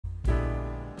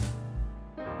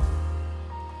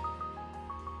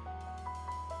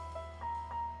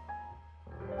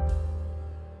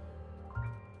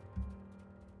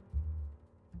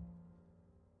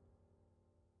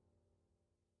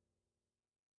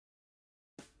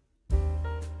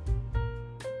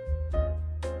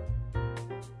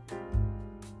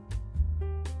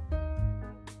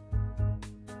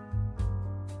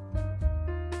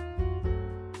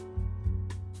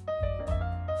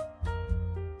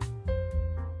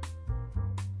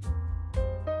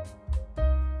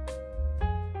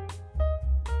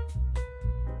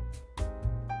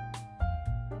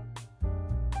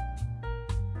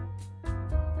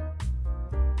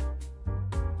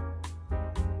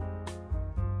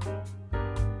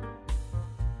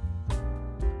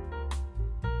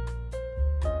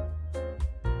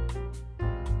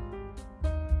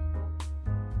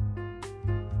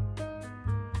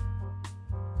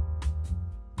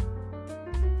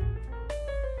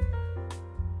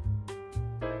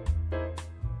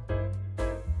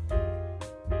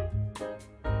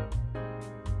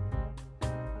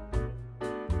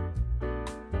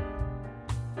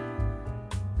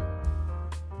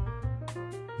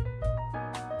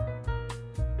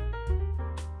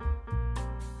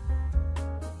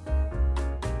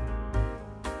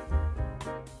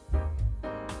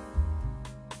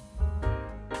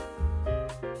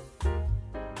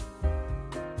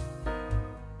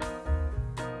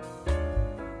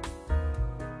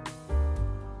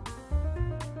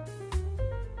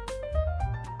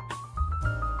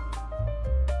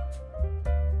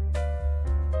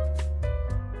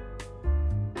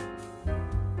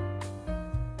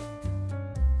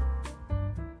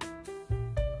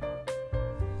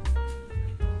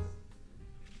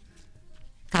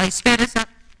Kalisperas,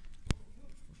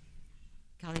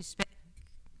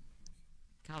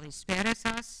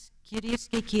 Kyrios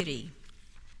ke Kyri.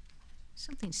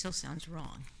 Something still sounds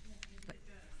wrong. But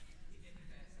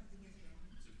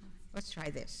let's try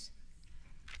this.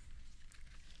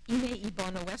 Ime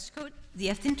ibono westcoat,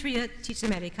 diethintria tis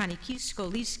Americanikis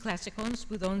scholis klassikons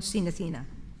budon sinathina.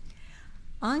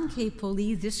 Anke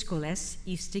poli discoles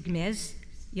istigmes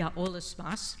ya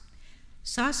olasmas,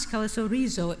 sas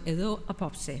kalasorizo edo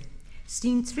apopse.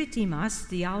 Stin tritimas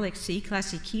dialexi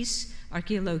klassikis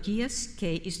archeologias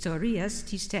ke historias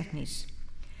tis technis.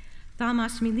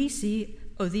 Thamas milisi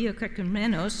odio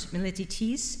krekumenos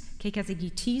milititis ke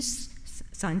kathigitis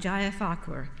Sanjaya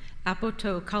Thakur,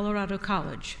 apoto Colorado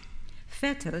College.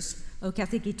 Fetos o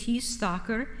kathigitis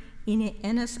Thakur ine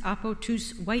enes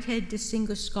apotus Whitehead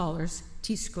Distinguished Scholars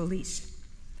tis scholis.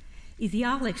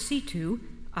 Idealexitu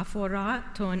aphora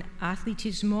ton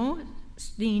athletismo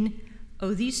stin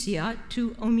Odyssea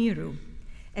tu omiru,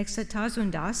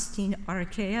 exatazondas tin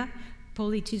archaea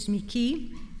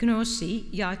politismiki gnosi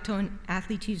ya ton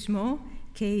athletismo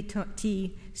ke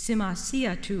ti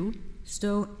simasia tu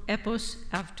sto epos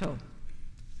avto.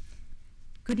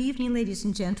 Good evening, ladies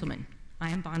and gentlemen. I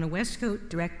am Bonna Westcoat,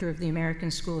 Director of the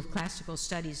American School of Classical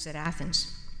Studies at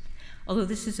Athens. Although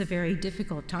this is a very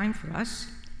difficult time for us,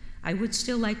 I would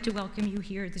still like to welcome you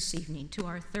here this evening to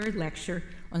our third lecture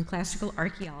on classical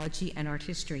archaeology and art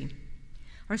history.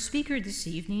 Our speaker this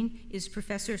evening is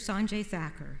Professor Sanjaya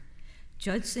Thakur,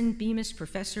 Judson Bemis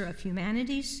Professor of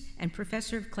Humanities and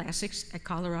Professor of Classics at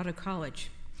Colorado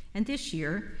College, and this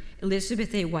year,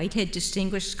 Elizabeth A. Whitehead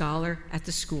Distinguished Scholar at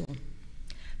the school.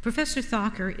 Professor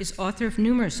Thakur is author of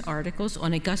numerous articles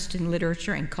on Augustan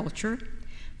literature and culture,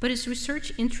 but his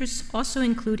research interests also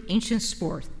include ancient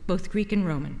sport, both Greek and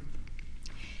Roman.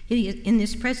 In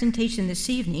this presentation this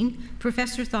evening,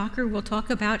 Professor Thakur will talk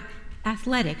about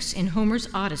athletics in Homer's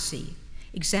Odyssey,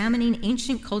 examining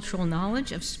ancient cultural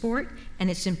knowledge of sport and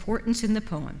its importance in the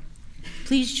poem.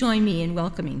 Please join me in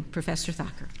welcoming Professor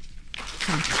Thakur.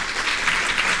 Thank you.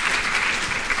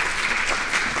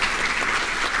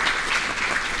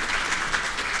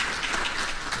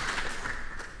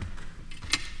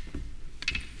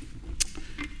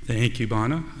 Thank you,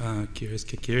 Bonna. Kyrios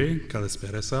ke Kyri,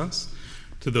 Kalisperas.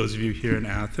 To those of you here in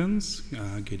Athens,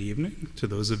 good evening. To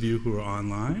those of you who are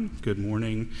online, good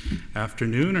morning,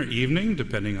 afternoon, or evening,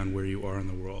 depending on where you are in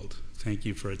the world. Thank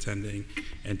you for attending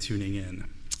and tuning in.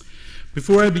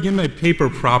 Before I begin my paper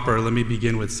proper, let me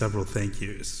begin with several thank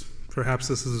yous. Perhaps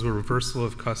this is a reversal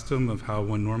of custom of how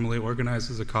one normally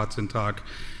organizes a Kotzen talk,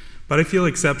 but I feel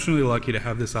exceptionally lucky to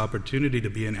have this opportunity to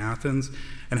be in Athens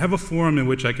and have a forum in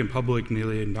which I can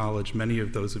publicly acknowledge many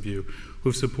of those of you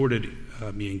who've supported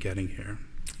me in getting here.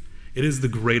 It is the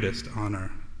greatest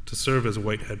honor to serve as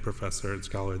Whitehead Professor and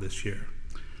Scholar this year.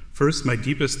 First, my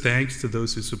deepest thanks to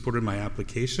those who supported my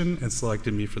application and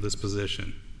selected me for this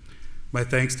position. My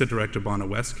thanks to Director Bonna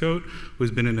Westcoat, who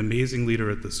has been an amazing leader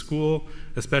at the school,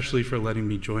 especially for letting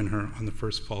me join her on the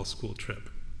first fall school trip.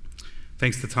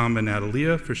 Thanks to Tom and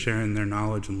Natalia for sharing their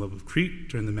knowledge and love of Crete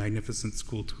during the magnificent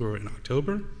school tour in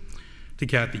October. To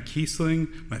Kathy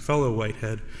Kiesling, my fellow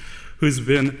Whitehead, who's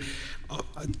been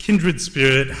a kindred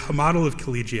spirit, a model of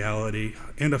collegiality,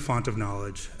 and a font of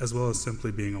knowledge, as well as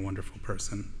simply being a wonderful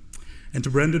person. And to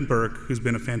Brendan Burke, who's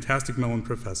been a fantastic Mellon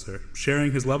professor,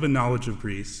 sharing his love and knowledge of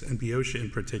Greece, and Boeotia in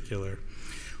particular,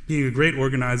 being a great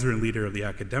organizer and leader of the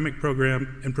academic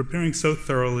program, and preparing so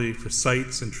thoroughly for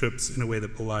sites and trips in a way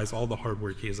that belies all the hard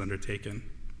work he has undertaken.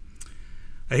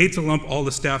 I hate to lump all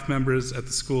the staff members at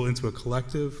the school into a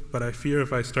collective, but I fear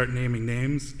if I start naming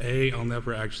names, A, I'll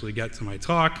never actually get to my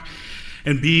talk,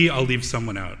 and B, I'll leave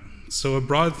someone out. So a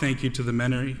broad thank you to the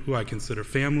many who I consider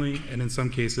family, and in some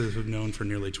cases have known for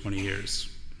nearly 20 years.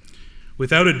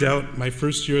 Without a doubt, my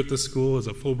first year at the school as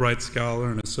a Fulbright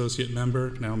Scholar and associate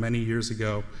member, now many years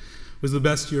ago, was the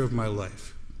best year of my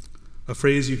life, a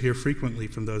phrase you hear frequently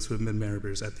from those who have been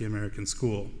members at the American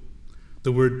school.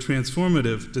 The word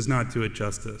transformative does not do it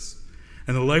justice,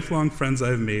 and the lifelong friends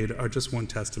I've made are just one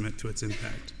testament to its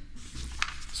impact.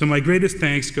 So my greatest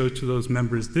thanks go to those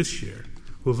members this year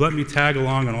who have let me tag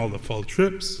along on all the fall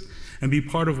trips and be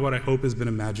part of what I hope has been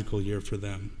a magical year for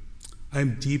them. I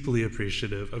am deeply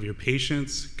appreciative of your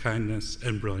patience, kindness,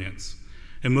 and brilliance,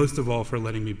 and most of all for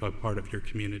letting me be part of your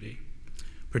community.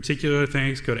 Particular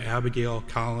thanks go to Abigail,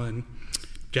 Colin,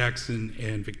 Jackson,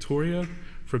 and Victoria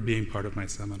for being part of my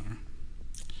seminar.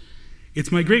 It's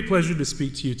my great pleasure to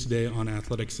speak to you today on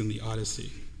athletics in the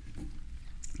Odyssey.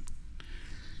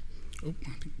 Oh,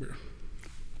 I think we're...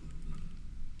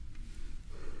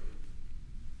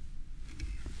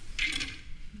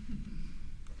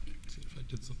 Let's see if I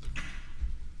did something.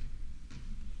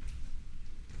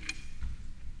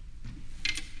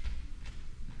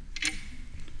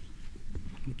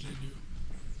 continue.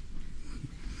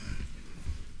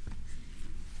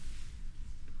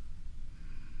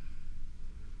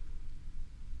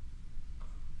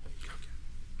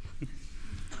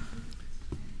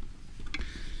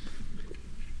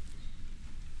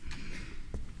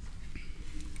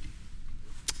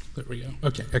 There we go.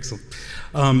 Okay, excellent.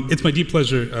 It's my deep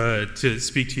pleasure to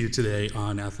speak to you today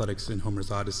on athletics in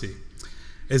Homer's Odyssey.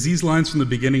 As these lines from the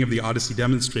beginning of the Odyssey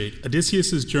demonstrate,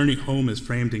 Odysseus' journey home is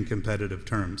framed in competitive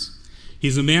terms.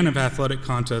 He's a man of athletic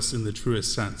contests in the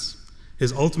truest sense.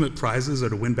 His ultimate prizes are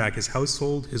to win back his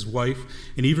household, his wife,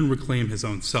 and even reclaim his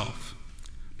own self.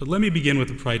 But let me begin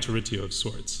with a praeteritio of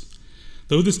sorts.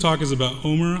 Though this talk is about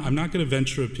Homer, I'm not going to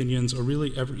venture opinions or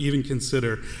really ever even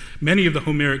consider many of the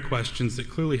Homeric questions that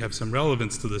clearly have some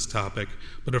relevance to this topic,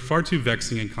 but are far too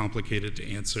vexing and complicated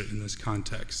to answer in this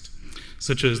context,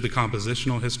 such as the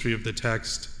compositional history of the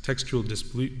text, textual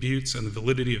disputes and the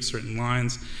validity of certain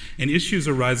lines, and issues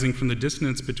arising from the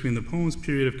dissonance between the poem's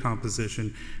period of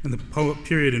composition and the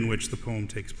period in which the poem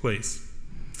takes place.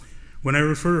 When I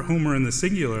refer to Homer in the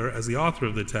singular as the author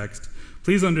of the text,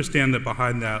 please understand that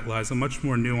behind that lies a much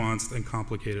more nuanced and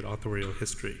complicated authorial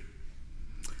history.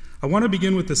 I want to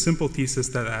begin with the simple thesis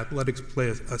that athletics play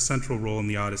a central role in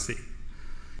the Odyssey.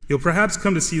 You'll perhaps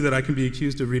come to see that I can be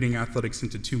accused of reading athletics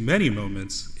into too many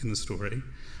moments in the story,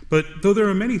 but though there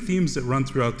are many themes that run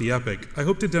throughout the epic, I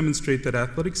hope to demonstrate that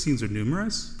athletic scenes are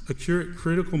numerous, occur at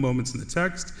critical moments in the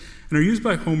text, and are used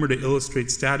by Homer to illustrate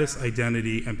status,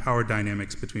 identity, and power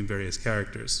dynamics between various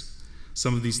characters.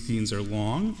 Some of these themes are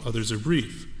long, others are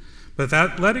brief, but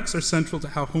athletics are central to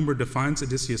how Homer defines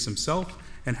Odysseus himself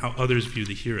and how others view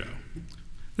the hero.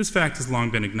 This fact has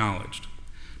long been acknowledged,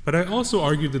 but I also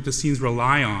argue that the scenes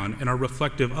rely on and are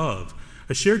reflective of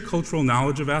a shared cultural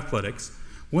knowledge of athletics,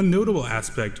 one notable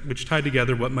aspect which tied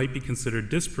together what might be considered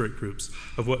disparate groups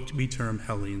of what we term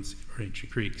Hellenes or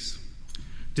ancient Greeks.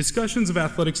 Discussions of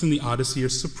athletics in the Odyssey are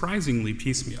surprisingly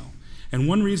piecemeal, and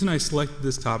one reason I selected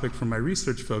this topic for my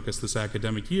research focus this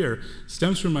academic year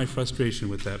stems from my frustration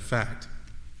with that fact.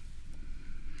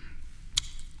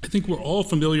 I think we're all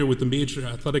familiar with the major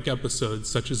athletic episodes,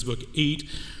 such as Book 8,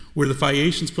 where the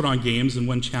Phaeacians put on games, and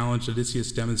one challenge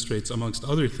Odysseus demonstrates, amongst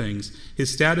other things,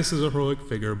 his status as a heroic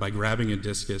figure by grabbing a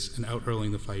discus and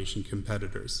out-hurling the Phaeacian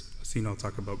competitors, a scene I'll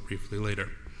talk about briefly later.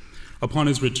 Upon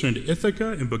his return to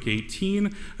Ithaca in Book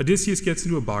 18, Odysseus gets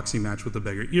into a boxing match with the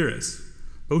beggar Irus.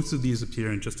 Both of these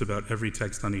appear in just about every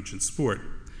text on ancient sport,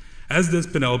 as does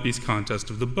Penelope's contest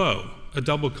of the bow, a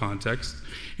double context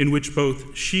in which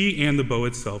both she and the bow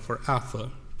itself are atha,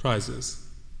 prizes.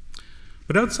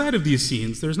 But outside of these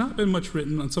scenes, there's not been much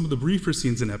written on some of the briefer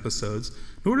scenes and episodes,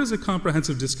 nor does a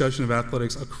comprehensive discussion of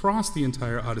athletics across the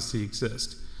entire Odyssey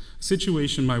exist, a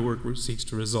situation my work seeks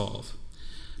to resolve.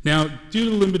 Now, due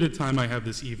to the limited time I have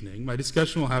this evening, my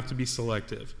discussion will have to be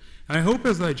selective. And I hope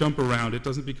as I jump around, it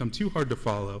doesn't become too hard to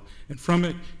follow, and from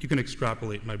it, you can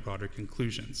extrapolate my broader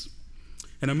conclusions.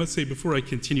 And I must say before I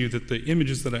continue that the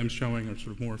images that I'm showing are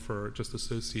sort of more for just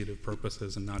associative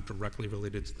purposes and not directly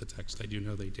related to the text. I do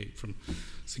know they date from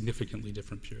significantly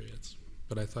different periods,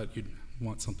 but I thought you'd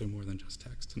want something more than just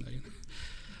text tonight.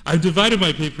 I've divided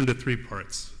my paper into three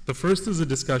parts. The first is a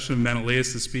discussion of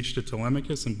Menelaus' speech to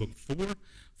Telemachus in Book 4,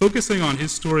 focusing on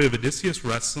his story of Odysseus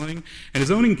wrestling and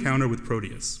his own encounter with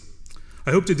Proteus. I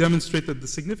hope to demonstrate that the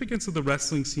significance of the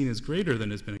wrestling scene is greater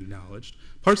than has been acknowledged,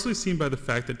 partially seen by the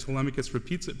fact that Telemachus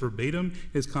repeats it verbatim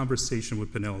in his conversation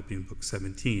with Penelope in Book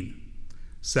 17.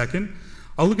 Second,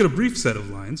 I'll look at a brief set of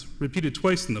lines, repeated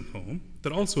twice in the poem,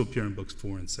 that also appear in Books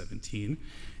 4 and 17,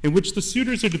 in which the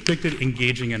suitors are depicted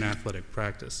engaging in athletic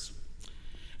practice.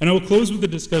 And I will close with a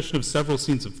discussion of several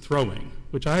scenes of throwing,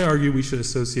 which I argue we should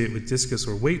associate with discus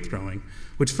or weight throwing,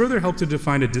 which further help to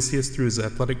define Odysseus through his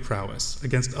athletic prowess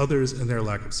against others and their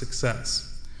lack of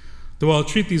success. Though I'll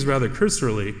treat these rather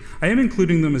cursorily, I am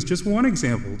including them as just one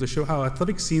example to show how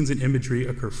athletic scenes and imagery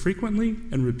occur frequently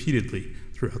and repeatedly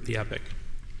throughout the epic.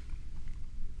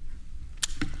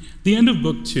 The end of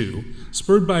Book 2,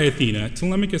 spurred by Athena,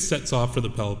 Telemachus sets off for the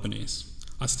Peloponnese,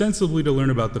 ostensibly to learn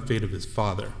about the fate of his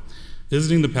father,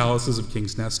 visiting the palaces of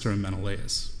Kings Nestor and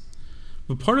Menelaus.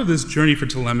 But part of this journey for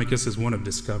Telemachus is one of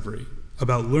discovery,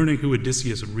 about learning who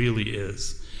Odysseus really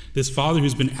is, this father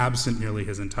who's been absent nearly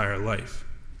his entire life.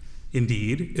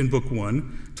 Indeed, in Book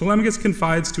 1, Telemachus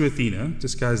confides to Athena,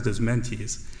 disguised as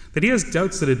Mentes, that he has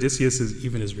doubts that Odysseus is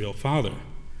even his real father.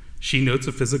 She notes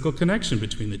a physical connection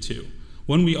between the two,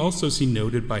 one we also see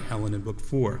noted by Helen in Book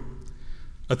 4.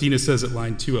 Athena says at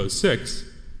line 206,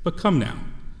 "But come now,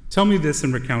 tell me this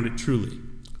and recount it truly.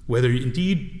 Whether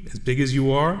indeed, as big as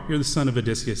you are, you're the son of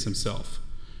Odysseus himself.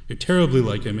 You're terribly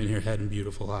like him in your head and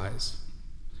beautiful eyes."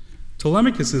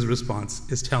 Telemachus'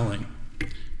 response is telling.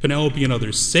 Penelope and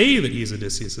others say that he is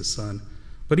Odysseus' son,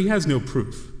 but he has no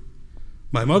proof.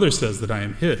 My mother says that I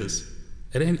am his.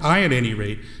 I, at any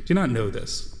rate, do not know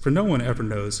this, for no one ever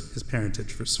knows his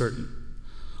parentage for certain.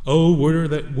 Oh,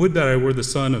 would that I were the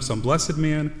son of some blessed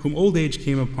man whom old age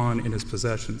came upon in his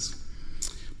possessions.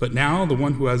 But now the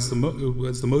one who was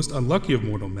the most unlucky of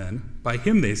mortal men, by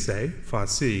him they say,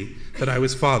 Phaeacians, that I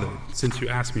was fathered, since you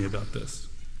asked me about this.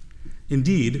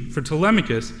 Indeed, for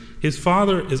Telemachus, his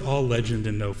father is all legend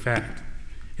and no fact.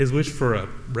 His wish for a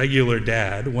regular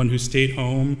dad, one who stayed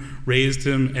home, raised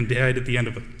him, and died at the end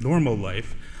of a normal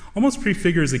life, almost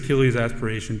prefigures Achilles'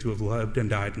 aspiration to have lived and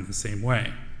died in the same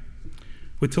way.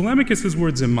 With Telemachus'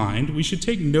 words in mind, we should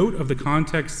take note of the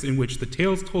context in which the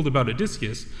tales told about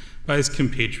Odysseus by his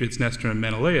compatriots Nestor and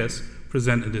Menelaus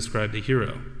present and describe the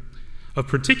hero. Of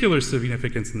particular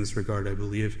significance in this regard, I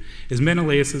believe, is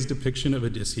Menelaus' depiction of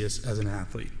Odysseus as an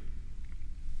athlete.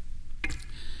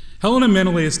 Helen and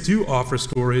Menelaus do offer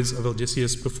stories of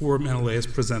Odysseus before Menelaus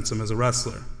presents him as a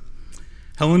wrestler.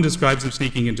 Helen describes him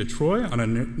sneaking into Troy on a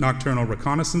nocturnal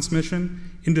reconnaissance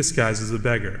mission in disguise as a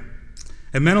beggar.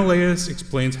 And Menelaus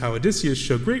explains how Odysseus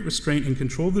showed great restraint and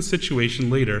controlled the situation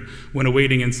later when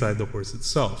awaiting inside the horse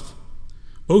itself.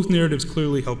 Both narratives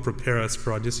clearly help prepare us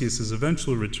for Odysseus'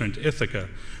 eventual return to Ithaca,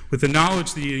 with the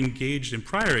knowledge that he engaged in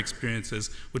prior experiences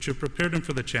which have prepared him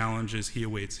for the challenges he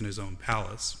awaits in his own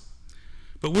palace.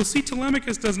 But we'll see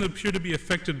Telemachus doesn't appear to be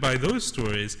affected by those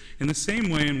stories in the same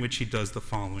way in which he does the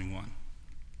following one.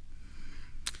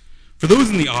 For those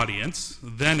in the audience,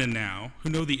 then and now, who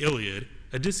know the Iliad,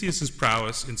 Odysseus'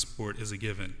 prowess in sport is a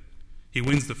given. He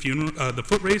wins the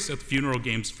foot race at the funeral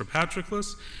games for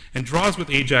Patroclus and draws with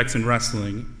Ajax in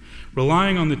wrestling,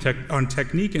 relying on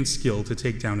technique and skill to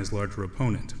take down his larger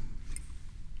opponent.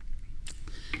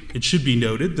 It should be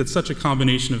noted that such a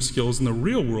combination of skills in the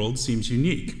real world seems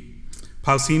unique.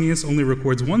 Pausanias only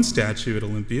records one statue at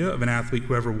Olympia of an athlete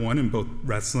who ever won in both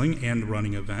wrestling and the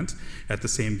running event at the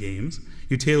same games,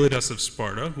 Eutylides of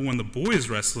Sparta, who won the boys'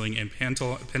 wrestling and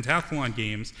pentathlon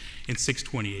games in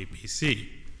 628 BC.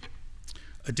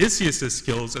 Odysseus'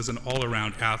 skills as an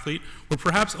all-around athlete were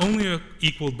perhaps only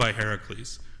equaled by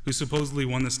Heracles, who supposedly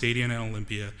won the stadium at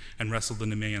Olympia and wrestled the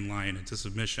Nemean lion into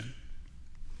submission.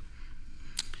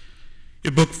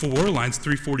 In Book 4, lines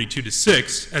 342 to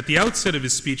 6, at the outset of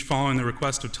his speech following the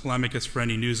request of Telemachus for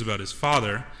any news about his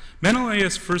father,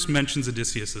 Menelaus first mentions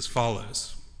Odysseus as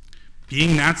follows.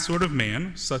 Being that sort of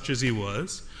man, such as he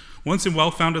was, once in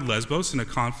well-founded Lesbos in a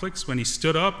conflict when he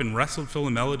stood up and wrestled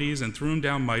Philomeleides and threw him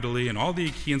down mightily, and all the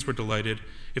Achaeans were delighted,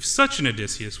 if such an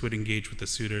Odysseus would engage with the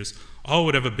suitors, all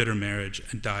would have a bitter marriage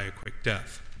and die a quick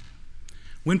death.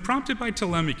 When prompted by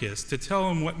Telemachus to tell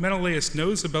him what Menelaus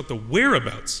knows about the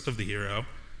whereabouts of the hero,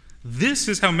 this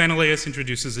is how Menelaus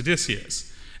introduces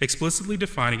Odysseus, explicitly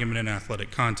defining him in an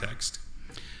athletic context.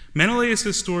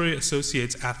 Menelaus' story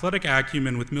associates athletic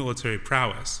acumen with military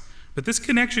prowess, but this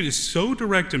connection is so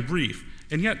direct and brief,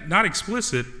 and yet not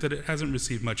explicit, that it hasn't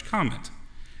received much comment,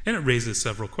 and it raises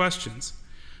several questions.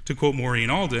 To quote Maureen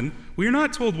Alden, we are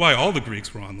not told why all the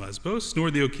Greeks were on Lesbos, nor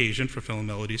the occasion for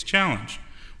Philomeleides' challenge.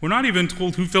 We're not even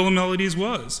told who Philomeleides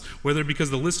was, whether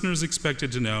because the listeners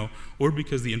expected to know or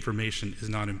because the information is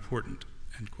not important,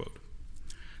 end quote.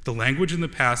 The language in the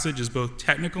passage is both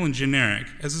technical and generic,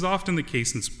 as is often the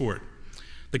case in sport.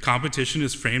 The competition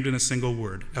is framed in a single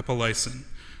word, epilysin,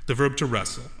 the verb to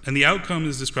wrestle, and the outcome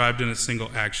is described in a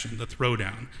single action, the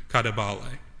throwdown,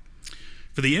 kadabale.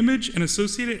 For the image and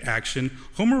associated action,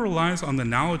 Homer relies on the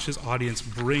knowledge his audience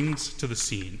brings to the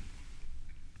scene.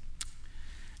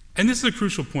 And this is a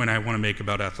crucial point I want to make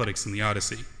about athletics in the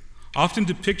Odyssey. Often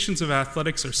depictions of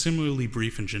athletics are similarly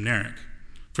brief and generic.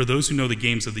 For those who know the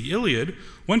games of the Iliad,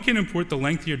 one can import the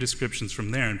lengthier descriptions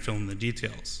from there and fill in the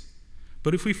details.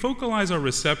 But if we focalize our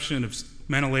reception of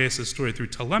Menelaus' story through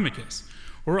Telemachus,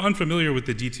 or are unfamiliar with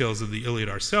the details of the Iliad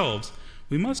ourselves,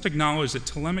 we must acknowledge that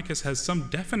Telemachus has some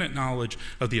definite knowledge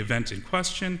of the event in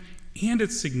question and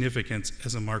its significance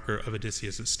as a marker of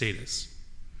Odysseus' status.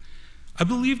 I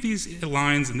believe these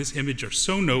lines and this image are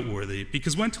so noteworthy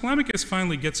because when Telemachus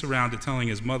finally gets around to telling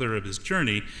his mother of his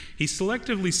journey, he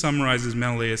selectively summarizes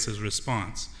Menelaus'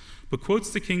 response, but quotes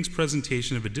the king's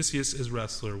presentation of Odysseus as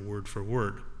wrestler word for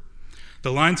word.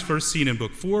 The lines first seen in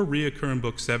Book 4 reoccur in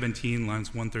Book 17, lines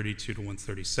 132 to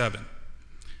 137.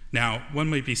 Now, one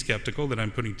might be skeptical that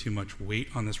I'm putting too much weight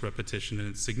on this repetition and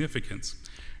its significance,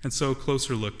 and so a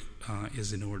closer look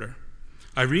is in order.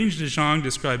 Irene de Jong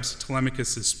describes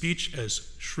Telemachus' speech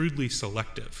as shrewdly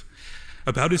selective.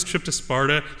 About his trip to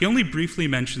Sparta, he only briefly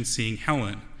mentions seeing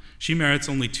Helen. She merits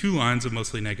only 2 lines of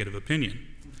mostly negative opinion.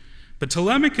 But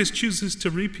Telemachus chooses to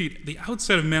repeat the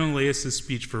outset of Menelaus'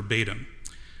 speech verbatim.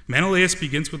 Menelaus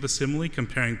begins with a simile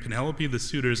comparing Penelope, the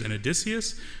suitors, and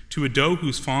Odysseus to a doe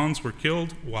whose fawns were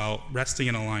killed while resting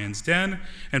in a lion's den,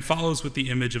 and follows with the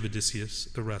image of Odysseus,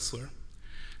 the wrestler.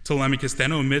 Telemachus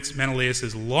then omits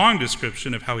Menelaus' long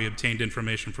description of how he obtained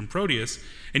information from Proteus,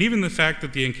 and even the fact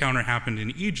that the encounter happened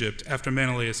in Egypt after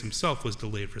Menelaus himself was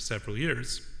delayed for several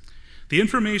years. The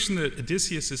information that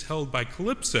Odysseus is held by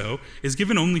Calypso is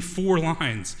given only 4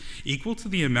 lines, equal to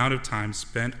the amount of time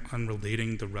spent on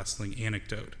relating the wrestling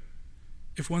anecdote.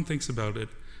 If one thinks about it,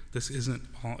 this isn't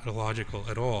illogical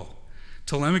at all.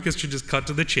 Telemachus should just cut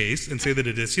to the chase and say that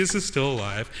Odysseus is still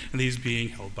alive and that he's being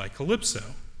held by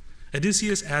Calypso.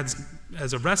 Odysseus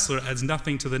as a wrestler adds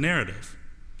nothing to the narrative,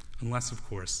 unless, of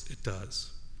course, it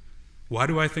does. Why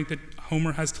do I think that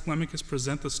Homer has Telemachus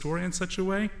present the story in such a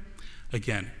way?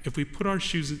 Again, if we put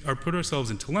ourselves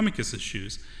in Telemachus'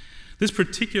 shoes, this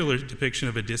particular depiction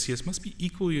of Odysseus must be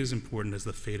equally as important as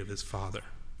the fate of his father.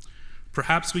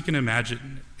 Perhaps we can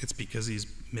imagine it's because he's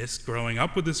missed growing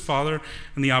up with his father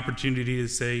and the opportunity to,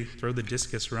 say, throw the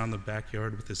discus around the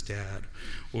backyard with his dad,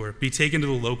 or be taken to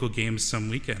the local games some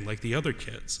weekend like the other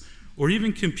kids, or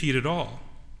even compete at all.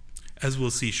 As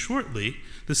we'll see shortly,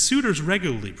 the suitors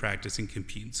regularly practice and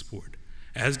compete in sport,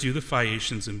 as do the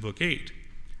Phaeacians in Book 8.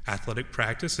 Athletic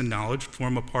practice and knowledge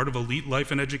form a part of elite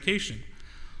life and education.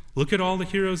 Look at all the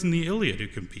heroes in the Iliad who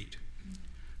compete.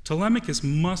 Telemachus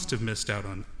must have missed out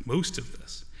on most of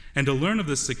this, and to learn of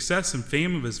the success and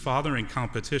fame of his father in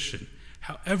competition,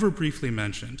 however briefly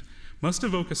mentioned, must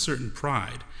evoke a certain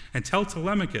pride and tell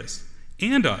Telemachus,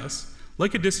 and us,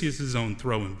 like Odysseus' own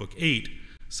throw in Book 8,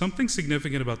 something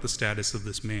significant about the status of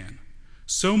this man.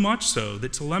 So much so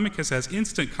that Telemachus has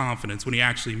instant confidence when he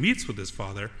actually meets with his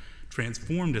father,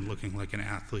 transformed and looking like an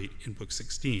athlete in Book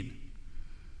 16.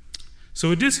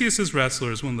 So Odysseus'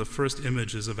 wrestler is one of the first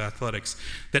images of athletics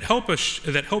that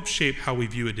help shape how we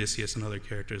view Odysseus and other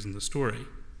characters in the story.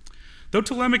 Though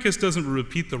Telemachus doesn't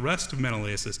repeat the rest of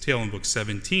Menelaus' tale in Book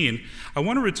 17, I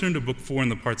want to return to Book 4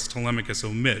 and the parts Telemachus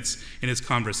omits in his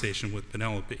conversation with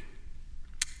Penelope.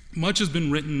 Much has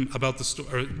been written about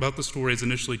the stories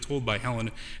initially told by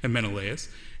Helen and Menelaus,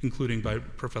 including by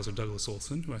Professor Douglas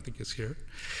Olson, who I think is here.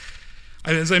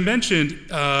 As I mentioned,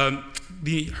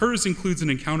 hers includes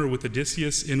an encounter with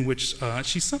Odysseus in which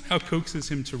she somehow coaxes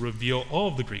him to reveal all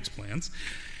of the Greeks' plans.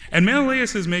 And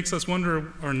Menelaus' makes us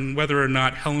wonder on whether or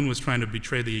not Helen was trying to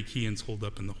betray the Achaeans holed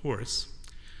up in the horse.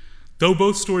 Though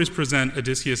both stories present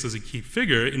Odysseus as a key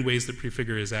figure in ways that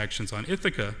prefigure his actions on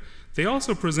Ithaca, they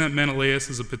also present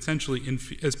Menelaus as potentially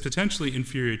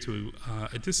inferior to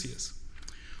Odysseus.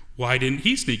 Why didn't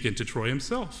he sneak into Troy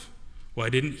himself? Why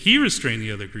didn't he restrain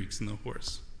the other Greeks in the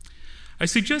horse? I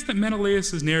suggest that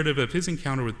Menelaus' narrative of his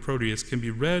encounter with Proteus can be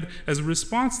read as a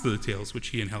response to the tales which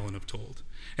he and Helen have told,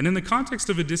 and in the context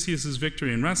of Odysseus'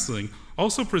 victory in wrestling,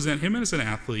 also present him as an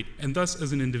athlete and thus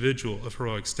as an individual of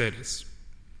heroic status.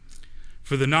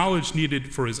 For the knowledge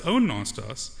needed for his own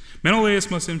nostos, Menelaus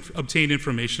must obtain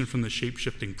information from the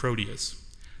shape-shifting Proteus.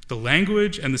 The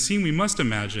language and the scene we must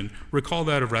imagine recall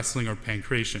that of wrestling or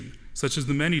pancration, such as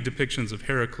the many depictions of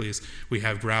Heracles we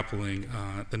have grappling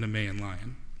the Nemean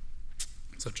lion,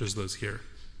 such as those here.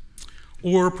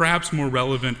 Or perhaps more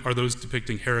relevant are those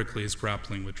depicting Heracles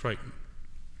grappling with Triton.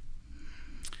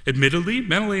 Admittedly,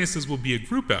 Menelaus' will be a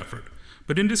group effort,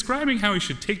 but in describing how he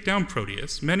should take down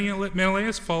Proteus,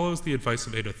 Menelaus follows the advice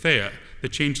of Eidothea, the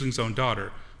changeling's own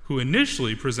daughter, who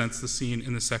initially presents the scene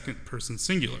in the second person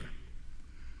singular.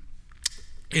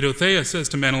 Eidothea says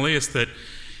to Menelaus that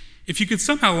if you could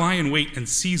somehow lie in wait and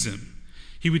seize him,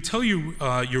 he would tell you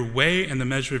your way and the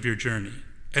measure of your journey,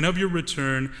 and of your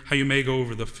return, how you may go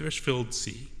over the fish-filled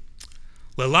sea.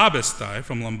 Lelabestai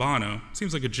from Lambano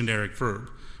seems like a generic verb,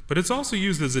 but it's also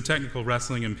used as a technical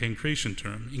wrestling and pancration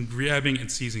term in grabbing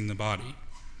and seizing the body.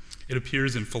 It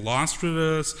appears in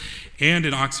Philostratus and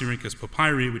in Oxyrhynchus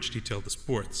Papyri, which detail the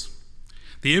sports.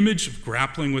 The image of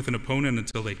grappling with an opponent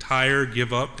until they tire,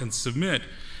 give up, and submit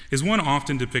is one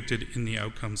often depicted in the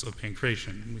outcomes of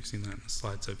pancration, and we've seen that in the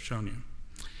slides I've shown you.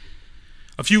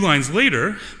 A few lines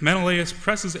later, Menelaus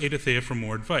presses Eidothea for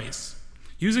more advice,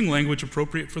 using language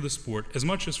appropriate for the sport as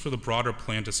much as for the broader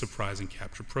plan to surprise and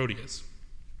capture Proteus.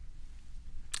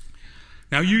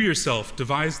 Now you yourself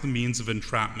devise the means of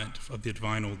entrapment of the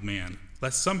divine old man,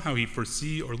 lest somehow he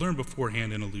foresee or learn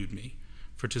beforehand and elude me,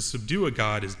 for to subdue a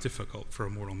god is difficult for a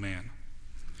mortal man.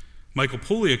 Michael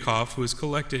Poliakoff, who has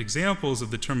collected examples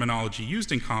of the terminology used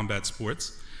in combat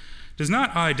sports, does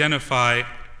not identify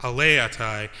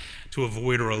aleatai, to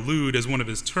avoid or elude, as one of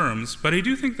his terms, but I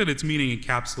do think that its meaning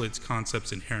encapsulates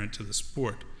concepts inherent to the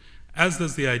sport, as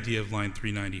does the idea of line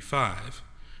 395.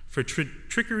 For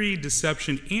trickery,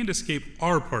 deception, and escape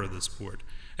are part of the sport,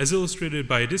 as illustrated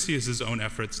by Odysseus' own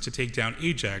efforts to take down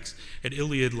Ajax at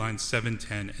Iliad lines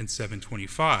 710 and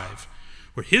 725,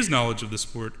 where his knowledge of the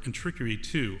sport and trickery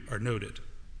too are noted.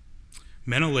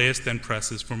 Menelaus then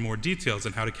presses for more details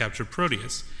on how to capture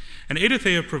Proteus, and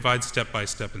Eidothea provides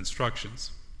step-by-step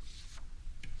instructions.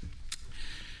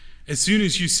 As soon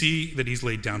as you see that he's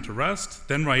laid down to rest,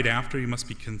 then right after you must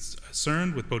be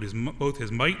concerned with both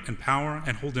his might and power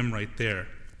and hold him right there.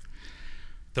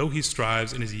 Though he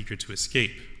strives and is eager to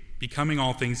escape, becoming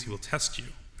all things he will test you,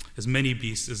 as many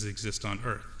beasts as exist on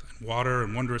earth, and water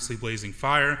and wondrously blazing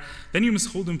fire, then you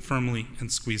must hold him firmly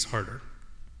and squeeze harder.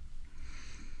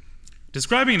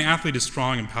 Describing an athlete as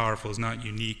strong and powerful is not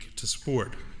unique to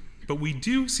sport, but we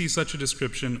do see such a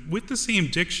description with the same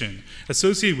diction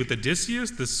associated with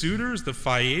Odysseus, the suitors, the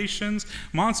Phaeacians,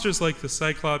 monsters like the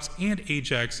Cyclops, and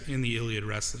Ajax in the Iliad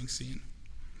wrestling scene.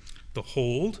 The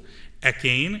hold,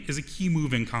 ekein, is a key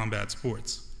move in combat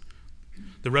sports.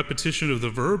 The repetition of the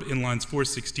verb in lines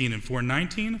 416 and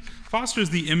 419 fosters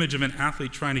the image of an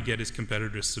athlete trying to get his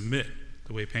competitor to submit,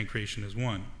 the way pancration is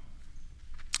won.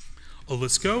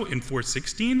 Olisko in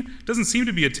 416 doesn't seem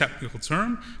to be a technical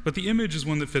term, but the image is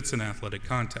one that fits an athletic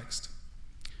context.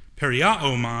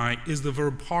 Periaomai is the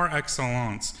verb par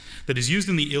excellence that is used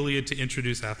in the Iliad to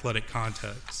introduce athletic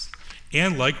contexts.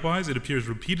 And likewise, it appears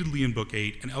repeatedly in Book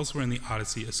 8 and elsewhere in the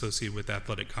Odyssey associated with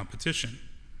athletic competition.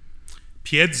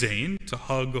 Piedzein, to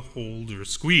hug, hold, or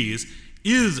squeeze,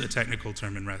 is a technical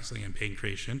term in wrestling and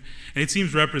pancration, and it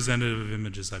seems representative of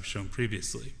images I've shown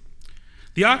previously.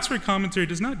 The Oxford commentary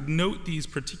does not note these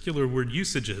particular word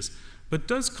usages, but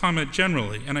does comment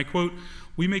generally, and I quote,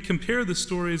 "We may compare the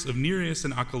stories of Nereus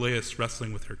and Achilles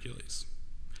wrestling with Hercules."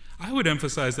 I would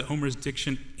emphasize that Homer's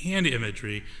diction and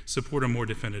imagery support a more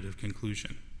definitive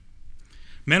conclusion.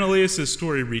 Menelaus'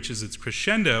 story reaches its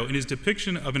crescendo in his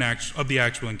depiction of the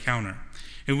actual encounter,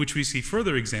 in which we see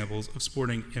further examples of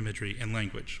sporting imagery and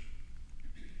language.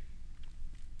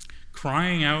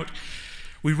 Crying out,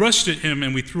 we rushed at him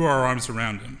and we threw our arms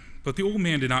around him. But the old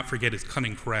man did not forget his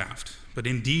cunning craft. But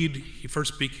indeed, he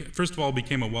first of all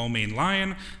became a well-maned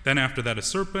lion, then after that a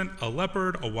serpent, a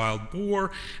leopard, a wild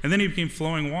boar, and then he became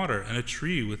flowing water and a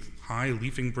tree with high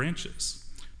leafing branches.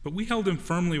 But we held him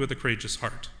firmly with a courageous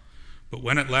heart. But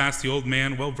when at last the old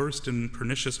man, well-versed in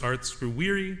pernicious arts, grew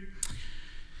weary,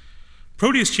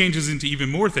 Proteus changes into even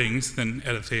more things than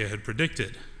Eidothea had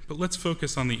predicted. But let's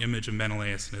focus on the image of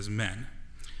Menelaus and his men.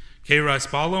 Kairos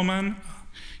Baloman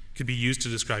could be used to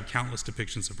describe countless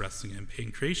depictions of wrestling and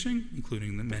pancration,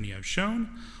 including the many I've shown.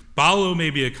 Balo may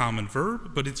be a common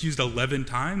verb, but it's used 11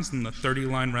 times in the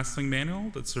 30-line wrestling manual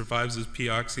that survives as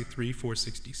Pioxy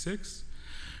 3-466.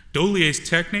 Dolies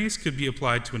technes could be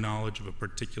applied to a knowledge of a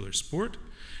particular sport.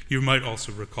 You might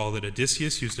also recall that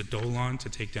Odysseus used a dolon to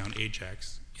take down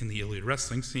Ajax in the Iliad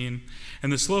wrestling scene,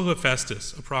 and the slow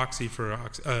Hephaestus, a proxy for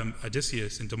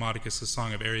Odysseus in Demodocus'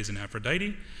 Song of Ares and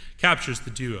Aphrodite, captures the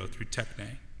duo through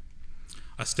techne.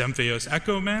 Astempheos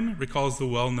echomen recalls the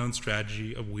well-known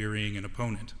strategy of wearying an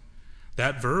opponent.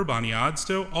 That verb,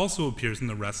 aniadsto, also appears in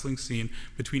the wrestling scene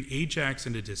between Ajax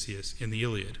and Odysseus in the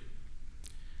Iliad.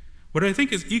 What I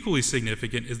think is equally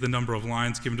significant is the number of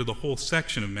lines given to the whole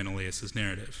section of Menelaus'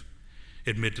 narrative.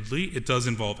 Admittedly, it does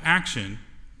involve action,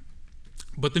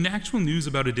 but the actual news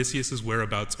about Odysseus'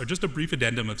 whereabouts are just a brief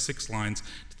addendum of 6 lines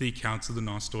to the accounts of the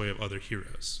Nostoi of other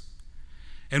heroes.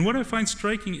 And what I find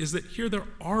striking is that here there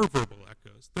are verbal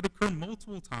echoes that occur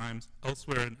multiple times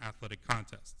elsewhere in athletic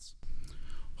contests.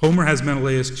 Homer has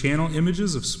Menelaus channel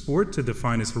images of sport to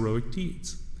define his heroic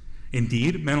deeds.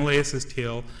 Indeed, Menelaus'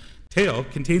 tale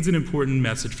contains an important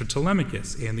message for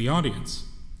Telemachus and the audience.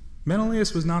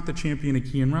 Menelaus was not the champion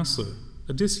Achaean wrestler.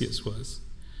 Odysseus was.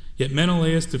 Yet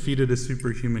Menelaus defeated a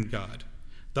superhuman god,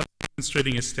 thus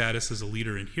demonstrating his status as a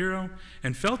leader and hero,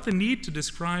 and felt the need to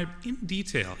describe in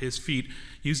detail his feat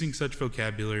using such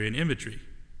vocabulary and imagery.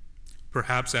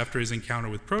 Perhaps after his encounter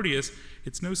with Proteus,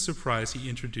 it's no surprise he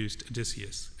introduced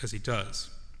Odysseus as he does.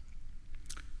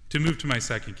 To move to my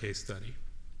second case study.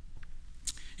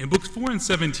 In books 4 and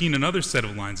 17, another set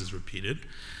of lines is repeated,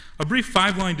 a brief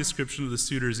 5-line description of the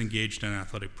suitors engaged in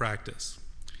athletic practice.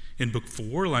 In book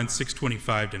 4, lines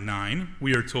 625 to 9,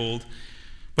 we are told,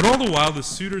 "But all the while the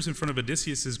suitors in front of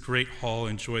Odysseus' great hall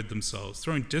enjoyed themselves,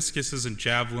 throwing discuses and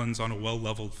javelins on a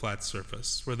well-leveled flat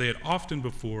surface, where they had often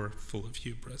before full of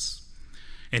hubris.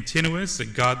 Antinous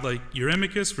and godlike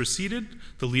Eurymachus were seated,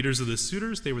 the leaders of the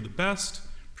suitors. They were the best,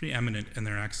 preeminent in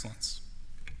their excellence."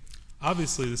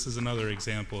 Obviously, this is another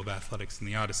example of athletics in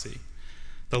the Odyssey.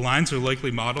 The lines are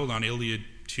likely modeled on Iliad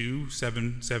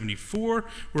 2:774,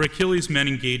 where Achilles' men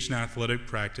engaged in athletic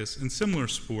practice and similar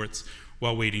sports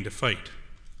while waiting to fight.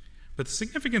 But the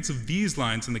significance of these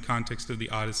lines in the context of the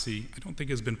Odyssey, I don't think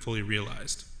has been fully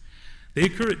realized. They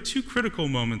occur at two critical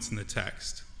moments in the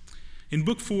text. In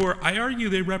Book 4, I argue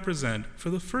they represent, for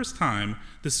the first time,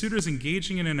 the suitors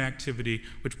engaging in an activity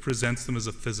which presents them as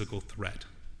a physical threat.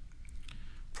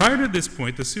 Prior to this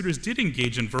point, the suitors did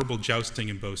engage in verbal jousting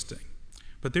and boasting,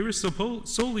 but they were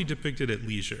solely depicted at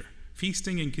leisure,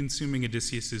 feasting and consuming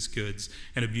Odysseus' goods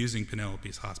and abusing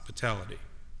Penelope's hospitality.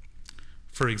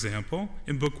 For example,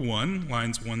 in Book 1,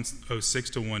 lines 106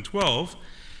 to 112,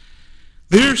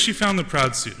 there she found the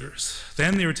proud suitors.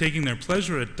 Then they were taking their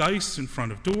pleasure at dice in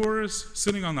front of doors,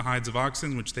 sitting on the hides of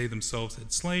oxen which they themselves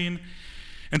had slain.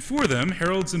 And for them,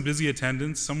 heralds and busy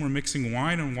attendants, some were mixing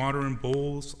wine and water in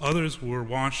bowls, others were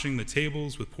washing the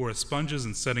tables with porous sponges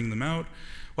and setting them out,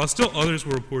 while still others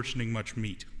were apportioning much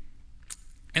meat.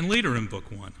 And later in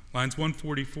Book 1, lines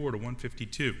 144 to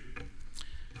 152,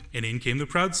 and in came the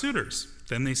proud suitors.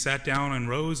 Then they sat down in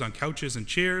rows on couches and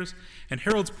chairs, and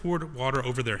heralds poured water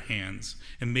over their hands,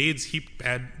 and maids heaped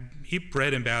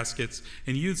bread in baskets,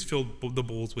 and youths filled the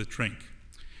bowls with drink.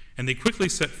 And they quickly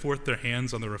set forth their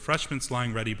hands on the refreshments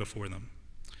lying ready before them.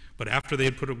 But after they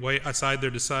had put aside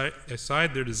their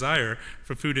desire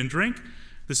for food and drink,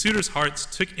 the suitors' hearts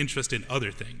took interest in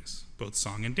other things, both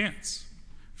song and dance.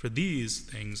 For these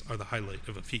things are the highlight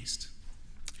of a feast.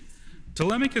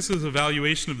 Telemachus'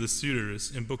 evaluation of the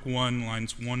suitors in Book 1,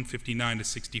 lines 159 to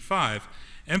 65,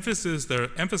 emphasizes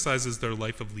their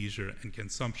life of leisure and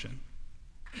consumption.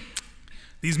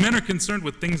 These men are concerned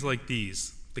with things like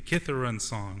these, the Cythera and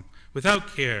song,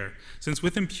 without care, since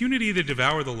with impunity they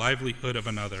devour the livelihood of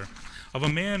another, of a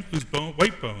man whose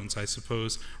white bones, I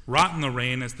suppose, rot in the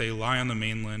rain as they lie on the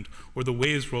mainland, or the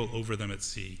waves roll over them at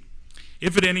sea.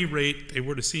 If at any rate they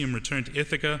were to see him return to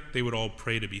Ithaca, they would all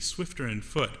pray to be swifter in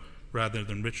foot, rather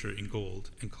than richer in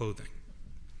gold and clothing.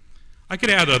 I could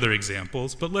add other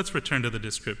examples, but let's return to the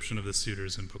description of the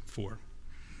suitors in Book 4.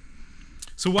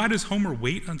 So why does Homer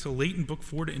wait until late in Book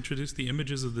 4 to introduce the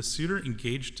images of the suitor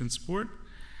engaged in sport?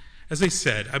 As I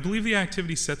said, I believe the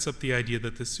activity sets up the idea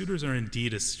that the suitors are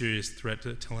indeed a serious threat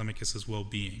to Telemachus'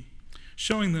 well-being,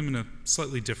 showing them in a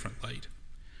slightly different light.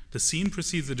 The scene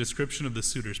precedes the description of the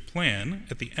suitor's plan,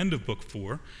 at the end of Book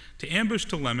 4, to ambush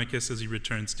Telemachus as he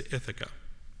returns to Ithaca.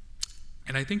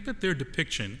 And I think that their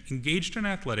depiction, engaged in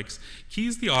athletics,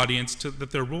 keys the audience to that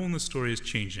their role in the story is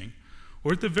changing,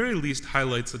 or at the very least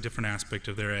highlights a different aspect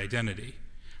of their identity.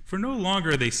 For no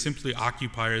longer are they simply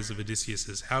occupiers of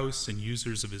Odysseus' house and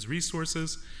users of his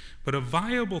resources, but a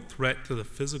viable threat to the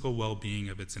physical well-being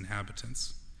of its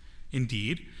inhabitants.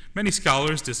 Indeed, many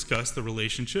scholars discuss the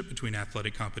relationship between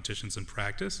athletic competitions and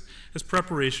practice as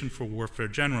preparation for warfare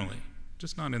generally,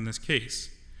 just not in this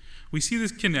case. We see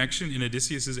this connection in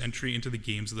Odysseus' entry into the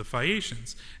games of the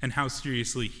Phaeacians and how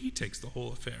seriously he takes the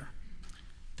whole affair.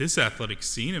 This athletic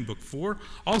scene in Book 4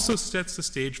 also sets the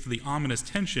stage for the ominous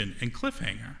tension and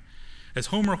cliffhanger, as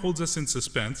Homer holds us in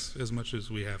suspense, as much as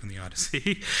we have in the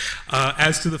Odyssey,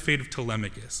 as to the fate of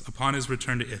Telemachus upon his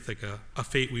return to Ithaca, a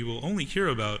fate we will only hear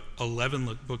about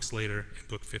 11 books later in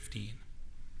Book 15.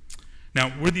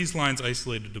 Now, were these lines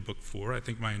isolated to Book 4, I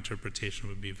think my interpretation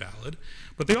would be valid,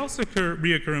 but they also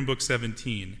reoccur in Book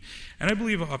 17, and I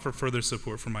believe offer further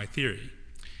support for my theory.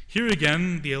 Here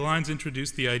again, the lines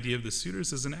introduce the idea of the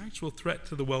suitors as an actual threat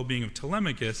to the well-being of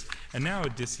Telemachus, and now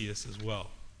Odysseus as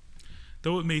well.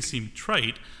 Though it may seem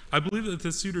trite, I believe that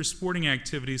the suitors' sporting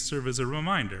activities serve as a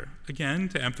reminder, again,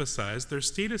 to emphasize their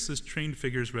status as trained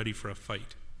figures ready for a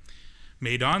fight.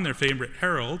 Medon, their favorite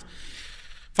herald,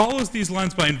 follows these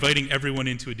lines by inviting everyone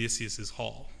into Odysseus'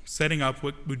 hall, setting up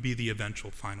what would be the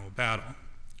eventual final battle.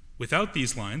 Without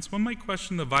these lines, one might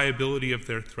question the viability of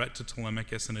their threat to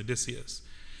Telemachus and Odysseus,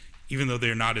 even though they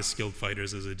are not as skilled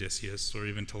fighters as Odysseus or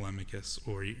even Telemachus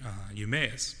or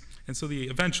Eumaeus, and so the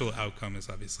eventual outcome is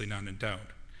obviously not in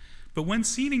doubt. But when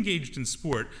seen engaged in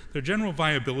sport, their general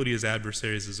viability as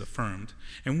adversaries is affirmed,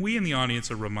 and we in the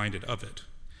audience are reminded of it.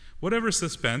 Whatever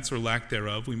suspense or lack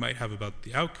thereof we might have about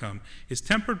the outcome is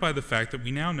tempered by the fact that we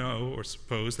now know or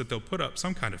suppose that they'll put up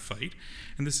some kind of fight,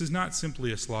 and this is not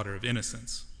simply a slaughter of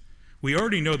innocents. We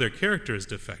already know their character is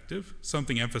defective,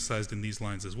 something emphasized in these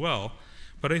lines as well,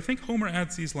 but I think Homer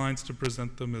adds these lines to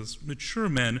present them as mature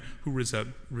men who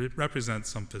represent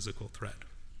some physical threat.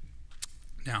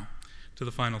 Now, to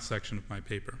the final section of my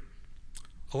paper.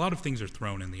 A lot of things are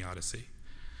thrown in the Odyssey.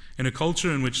 In a culture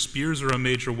in which spears are a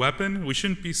major weapon, we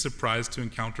shouldn't be surprised to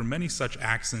encounter many such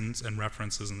accents and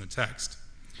references in the text.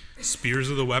 Spears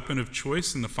are the weapon of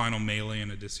choice in the final melee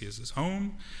in Odysseus'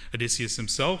 home. Odysseus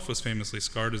himself was famously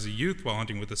scarred as a youth while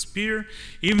hunting with a spear.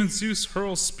 Even Zeus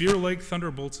hurls spear-like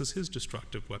thunderbolts as his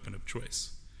destructive weapon of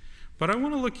choice. But I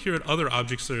want to look here at other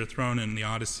objects that are thrown in the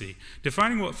Odyssey,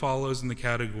 defining what follows in the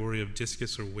category of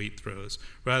discus or weight throws,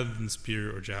 rather than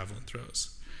spear or javelin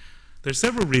throws. There are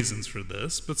several reasons for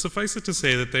this, but suffice it to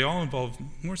say that they all involve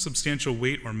more substantial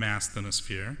weight or mass than a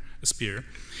spear,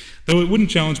 though it wouldn't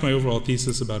challenge my overall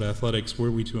thesis about athletics were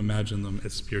we to imagine them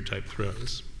as spear-type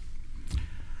throws.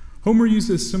 Homer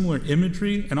uses similar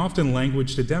imagery and often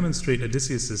language to demonstrate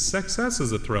Odysseus' success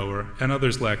as a thrower and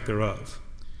others' lack thereof.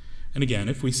 And again,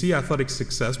 if we see athletic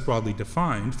success broadly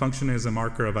defined, functioning as a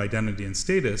marker of identity and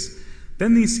status,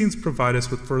 then these scenes provide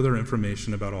us with further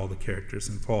information about all the characters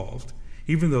involved,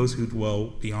 even those who dwell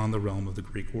beyond the realm of the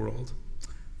Greek world.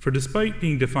 For despite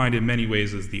being defined in many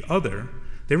ways as the other,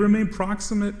 they remain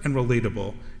proximate and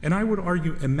relatable, and I would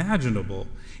argue imaginable,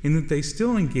 in that they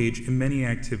still engage in many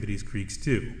activities Greeks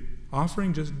do,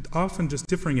 often just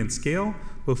differing in scale,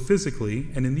 both physically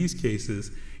and in these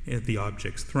cases, in the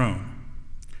objects thrown.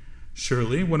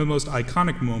 Surely, one of the most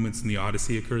iconic moments in the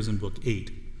Odyssey occurs in Book 8.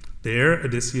 There,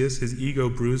 Odysseus, his ego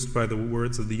bruised by the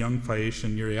words of the young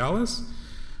Phaeacian Euryalus,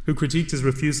 who critiqued his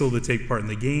refusal to take part in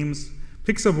the games,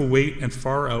 picks up a weight and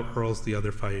far out-hurls the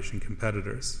other Phaeacian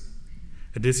competitors.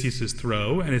 Odysseus'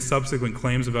 throw and his subsequent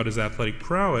claims about his athletic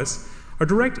prowess are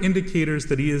direct indicators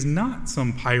that he is not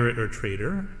some pirate or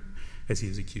traitor, as he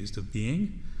is accused of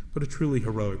being, but a truly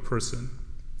heroic person.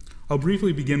 I'll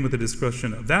briefly begin with a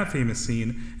discussion of that famous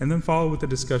scene, and then follow with a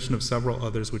discussion of several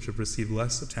others which have received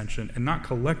less attention, and not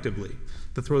collectively: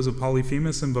 the throws of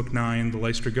Polyphemus in Book 9, the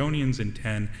Lystragonians in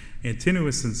 10,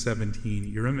 Antinous in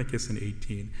 17, Eurymachus in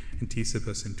 18, and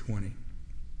Ctesippus in 20.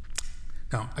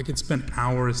 Now, I could spend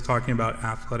hours talking about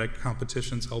athletic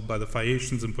competitions held by the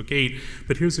Phaeacians in Book 8,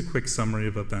 but here's a quick summary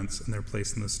of events and their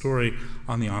place in the story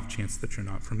on the off chance that you're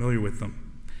not familiar with them.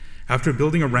 After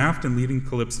building a raft and leaving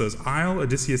Calypso's isle,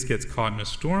 Odysseus gets caught in a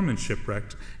storm and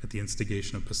shipwrecked at the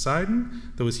instigation of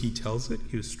Poseidon, though as he tells it,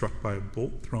 he was struck by a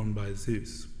bolt thrown by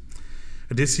Zeus.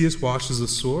 Odysseus washes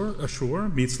ashore,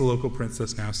 meets the local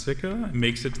princess Nausicaa, and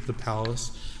makes it to the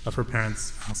palace of her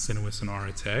parents Alcinous and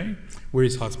Arete, where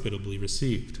he's hospitably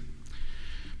received.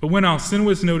 But when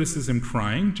Alcinous notices him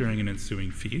crying during an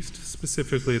ensuing feast,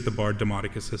 specifically at the bard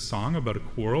Demodocus' song about a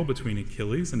quarrel between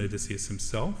Achilles and Odysseus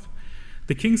himself,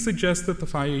 the king suggests that the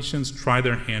Phaeacians try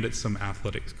their hand at some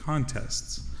athletics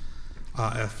contests,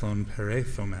 athlon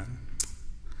perethomen.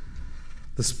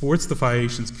 The sports the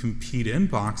Phaeacians compete in,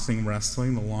 boxing,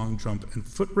 wrestling, the long jump, and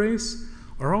foot race,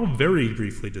 are all very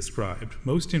briefly described,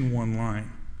 most in one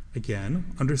line. Again,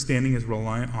 understanding is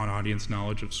reliant on audience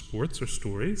knowledge of sports or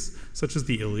stories, such as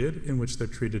the Iliad, in which they're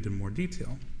treated in more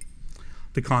detail.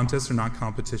 The contests are not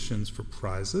competitions for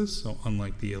prizes, so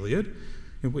unlike the Iliad,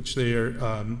 in which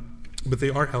but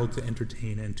they are held to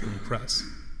entertain and to impress.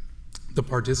 The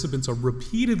participants are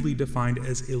repeatedly defined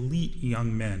as elite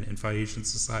young men in Phaeacian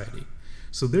society,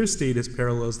 so their status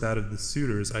parallels that of the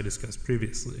suitors I discussed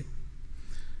previously.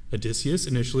 Odysseus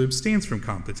initially abstains from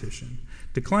competition,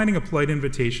 declining a polite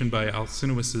invitation by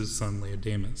Alcinous' son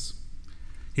Laodamas.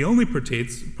 He only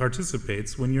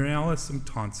participates when Euryalus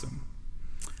taunts him.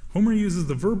 Homer uses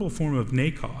the verbal form of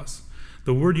nakos,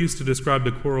 the word used to describe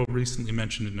the quarrel recently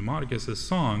mentioned in Demodocus'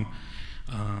 song,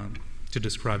 to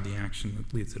describe the action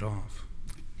that leads it off.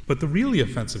 But the really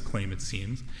offensive claim, it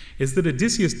seems, is that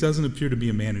Odysseus doesn't appear to be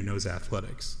a man who knows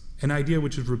athletics, an idea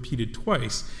which is repeated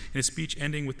twice in a speech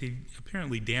ending with the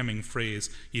apparently damning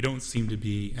phrase, "You don't seem to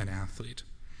be an athlete."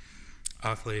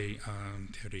 Ude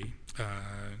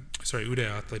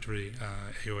athleteri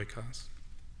eoikos.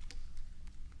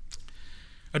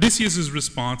 Odysseus'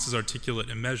 response is articulate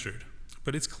and measured,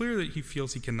 but it's clear that he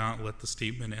feels he cannot let the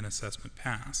statement and assessment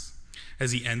pass.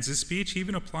 As he ends his speech, he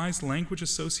even applies language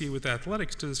associated with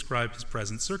athletics to describe his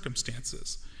present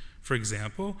circumstances. For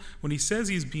example, when he says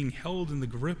he is being held in the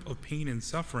grip of pain and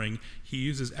suffering, he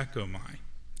uses echomai.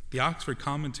 The Oxford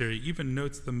commentary even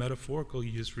notes the metaphorical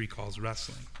use recalls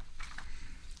wrestling.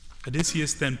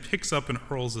 Odysseus then picks up and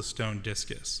hurls a stone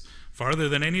discus, farther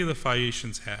than any of the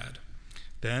Phaeacians had.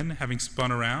 Then, having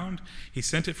spun around, he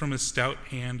sent it from his stout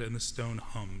hand, and the stone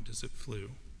hummed as it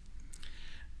flew.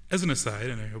 As an aside,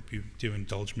 and I hope you do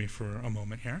indulge me for a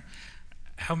moment here,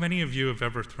 how many of you have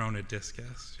ever thrown a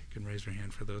discus? You can raise your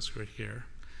hand for those who are here.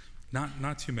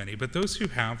 Not too many, but those who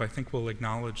have, I think, will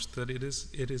acknowledge that it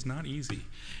is not easy,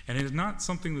 and it is not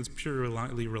something that's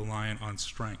purely reliant on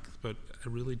strength, but it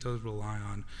really does rely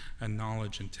on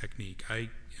knowledge and technique.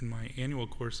 In my annual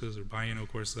courses or biannual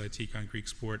courses I teach on Greek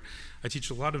sport, I teach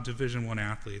a lot of Division I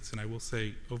athletes, and I will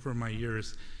say over my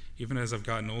years, even as I've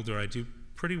gotten older, I do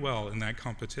pretty well in that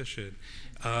competition.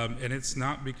 And it's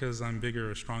not because I'm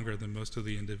bigger or stronger than most of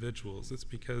the individuals. It's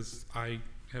because I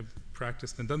have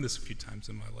practiced and done this a few times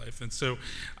in my life. And so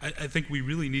I think we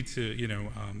really need to,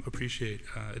 appreciate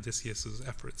Odysseus's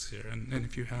efforts here. And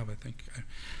if you have, I think,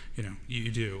 you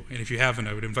do. And if you haven't,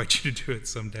 I would invite you to do it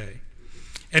someday.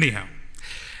 Anyhow,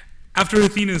 after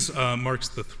Athena's marks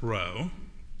the throw,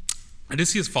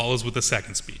 Odysseus follows with a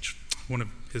second speech, one of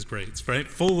his greats, right?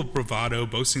 Full of bravado,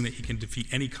 boasting that he can defeat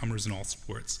any comers in all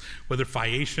sports, whether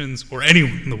Phaeacians or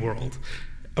anyone in the world,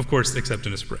 of course, except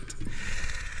in a sprint.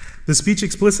 The speech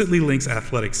explicitly links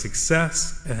athletic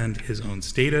success and his own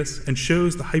status and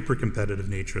shows the hyper-competitive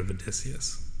nature of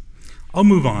Odysseus. I'll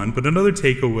move on, but another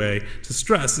takeaway to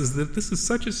stress is that this is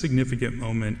such a significant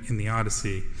moment in the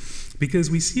Odyssey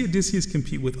because we see Odysseus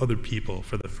compete with other people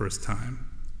for the first time.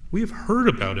 We have heard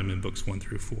about him in books 1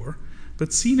 through 4,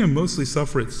 but seen him mostly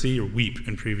suffer at sea or weep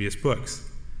in previous books.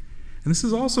 And this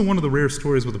is also one of the rare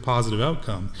stories with a positive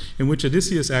outcome in which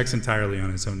Odysseus acts entirely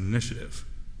on his own initiative.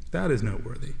 That is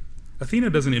noteworthy.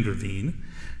 Athena doesn't intervene.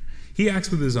 He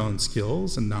acts with his own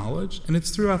skills and knowledge, and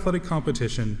it's through athletic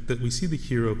competition that we see the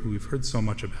hero who we've heard so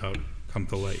much about come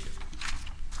to light.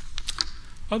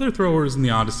 Other throwers in the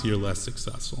Odyssey are less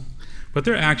successful, but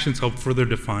their actions help further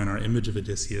define our image of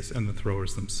Odysseus and the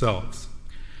throwers themselves.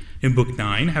 In Book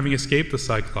 9, having escaped the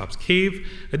Cyclops' cave,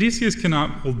 Odysseus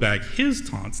cannot hold back his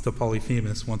taunts to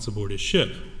Polyphemus once aboard his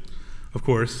ship. Of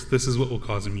course, this is what will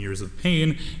cause him years of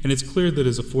pain, and it's clear that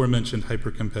his aforementioned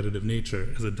hyper-competitive nature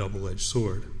is a double-edged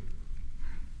sword.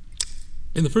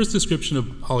 In the first description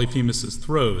of Polyphemus'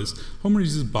 throws, Homer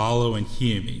uses balo and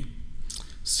hieme.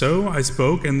 So I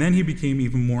spoke, and then he became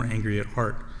even more angry at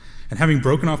heart. And having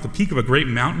broken off the peak of a great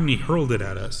mountain, he hurled it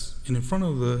at us. And it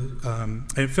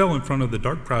fell in front of the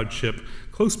dark-prowed ship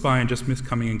close by and just missed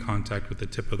coming in contact with the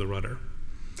tip of the rudder.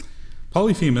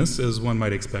 Polyphemus, as one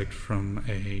might expect from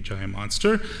a giant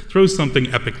monster, throws something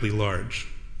epically large.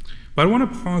 But I want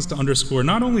to pause to underscore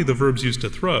not only the verbs used to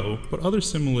throw, but other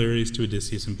similarities to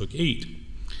Odysseus in Book 8.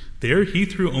 There, he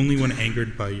threw only when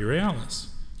angered by Euryalus.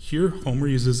 Here, Homer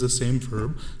uses the same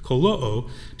verb, koloo,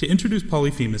 to introduce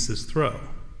Polyphemus' throw.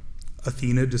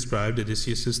 Athena described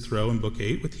Odysseus' throw in Book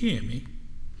 8 with hieme.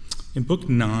 In Book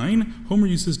 9, Homer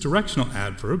uses directional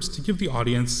adverbs to give the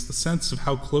audience the sense of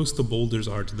how close the boulders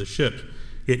are to the ship,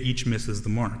 yet each misses the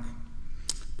mark.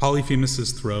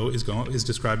 Polyphemus' throw is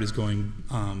described as going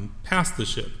past the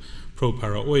ship, pro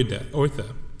para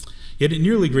oithe, yet it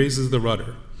nearly grazes the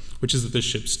rudder, which is at the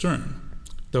ship's stern.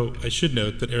 Though I should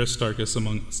note that Aristarchus,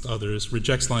 amongst others,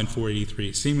 rejects line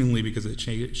 483, seemingly because it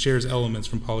shares elements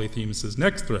from Polyphemus'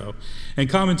 next throw, and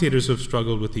commentators have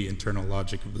struggled with the internal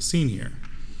logic of the scene here.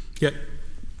 Yet,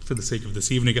 for the sake of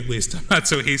this evening at least, I'm not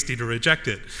so hasty to reject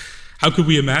it. How could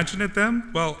we imagine it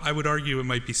then? Well, I would argue it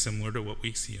might be similar to what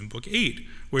we see in Book 8,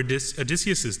 where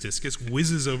Odysseus' discus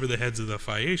whizzes over the heads of the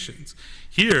Phaeacians.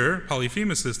 Here,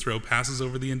 Polyphemus' throw passes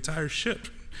over the entire ship,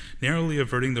 narrowly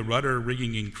averting the rudder,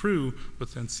 rigging, and crew,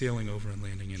 but then sailing over and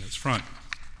landing in its front.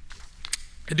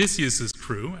 Odysseus'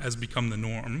 crew, as become the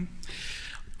norm,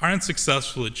 are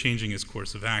unsuccessful at changing his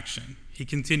course of action. He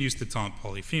continues to taunt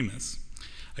Polyphemus.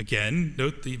 Again,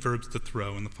 note the verbs to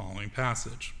throw in the following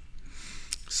passage.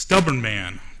 Stubborn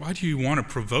man, why do you want to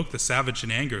provoke the savage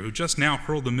in anger who just now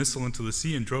hurled the missile into the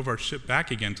sea and drove our ship back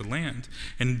again to land?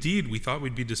 And indeed, we thought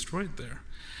we'd be destroyed there.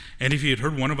 And if he had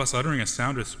heard one of us uttering a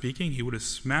sound or speaking, he would have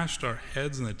smashed our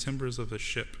heads in the timbers of the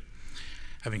ship.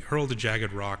 Having hurled a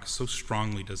jagged rock, so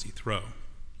strongly does he throw.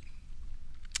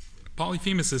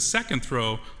 Polyphemus' second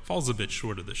throw falls a bit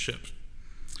short of the ship.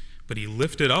 But he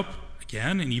lifted up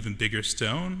again an even bigger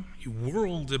stone. He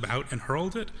whirled about and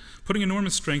hurled it, putting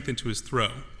enormous strength into his throw.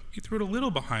 He threw it a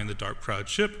little behind the dark proud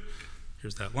ship.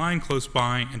 Here's that line close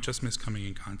by, and just missed coming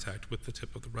in contact with the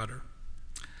tip of the rudder.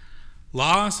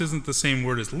 Laos isn't the same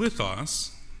word as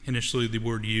lithos, initially the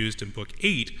word used in Book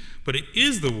 8, but it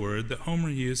is the word that Homer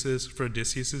uses for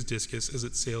Odysseus' discus as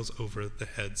it sails over the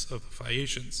heads of the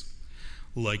Phaeacians.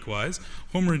 Likewise,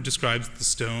 Homer describes the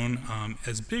stone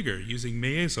as beggar, using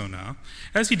meizona,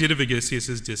 as he did of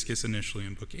Odysseus' discus initially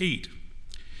in Book 8.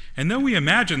 And though we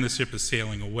imagine the ship is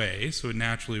sailing away, so it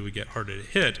naturally would get harder to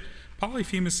hit,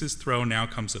 Polyphemus' throw now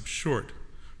comes up short.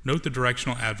 Note the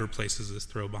directional adverb places his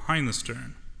throw behind the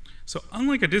stern. So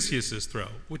unlike Odysseus' throw,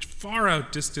 which far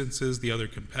outdistances the other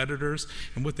competitors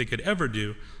and what they could ever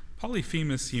do,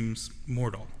 Polyphemus seems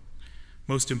mortal.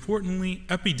 Most importantly,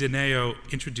 epidineo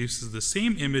introduces the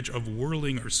same image of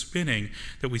whirling or spinning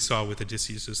that we saw with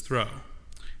Odysseus' throw.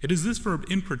 It is this verb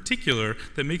in particular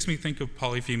that makes me think of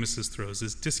Polyphemus' throws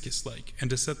as discus-like and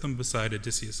to set them beside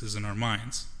Odysseus' in our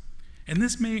minds. And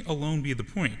this may alone be the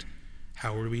point.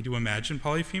 How are we to imagine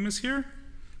Polyphemus here?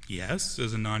 Yes,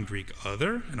 as a non-Greek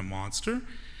other and a monster,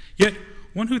 yet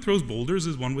one who throws boulders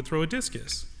as one would throw a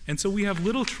discus. And so we have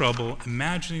little trouble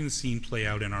imagining the scene play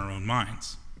out in our own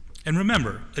minds. And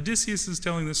remember, Odysseus is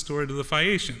telling this story to the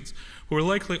Phaeacians, who are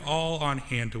likely all on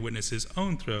hand to witness his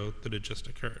own throw that had just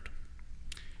occurred.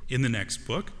 In the next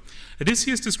book,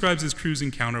 Odysseus describes his crew's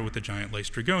encounter with the giant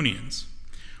Laestrygonians.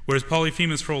 Whereas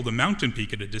Polyphemus hurled a mountain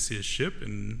peak at Odysseus' ship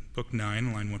in Book 9,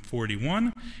 line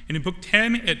 141, and in Book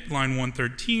 10, at line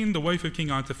 113, the wife of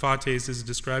King Antiphates is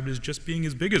described as just being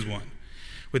as big as one,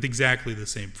 with exactly the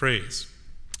same phrase.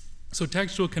 So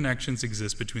textual connections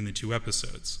exist between the two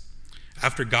episodes.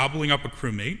 After gobbling up a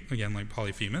crewmate, again like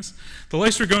Polyphemus, the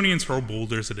Laestrygonians hurl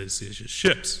boulders at Odysseus'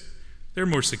 ships. They're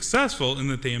more successful in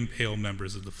that they impale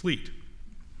members of the fleet.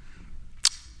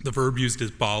 The verb used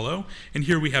is balo, and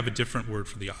here we have a different word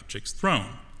for the objects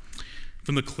thrown.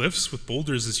 From the cliffs, with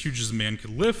boulders as huge as a man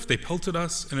could lift, they pelted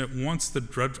us, and at once a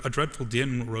dreadful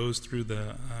din rose through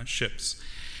the ships.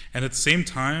 And at the same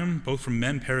time, both from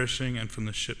men perishing and from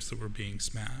the ships that were being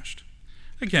smashed.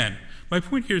 Again, my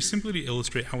point here is simply to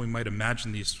illustrate how we might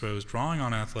imagine these throws drawing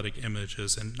on athletic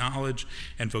images and knowledge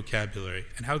and vocabulary,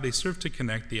 and how they serve to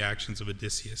connect the actions of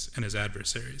Odysseus and his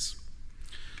adversaries.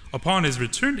 Upon his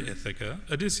return to Ithaca,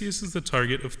 Odysseus is the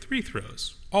target of 3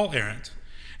 throws, all errant.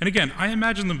 And again, I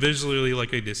imagine them visually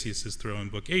like Odysseus' throw in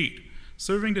Book 8,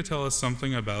 serving to tell us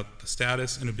something about the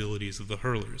status and abilities of the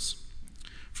hurlers.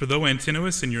 For though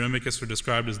Antinous and Eurymachus are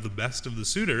described as the best of the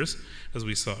suitors, as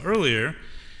we saw earlier,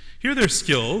 here their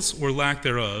skills, or lack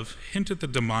thereof, hint at the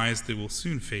demise they will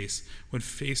soon face when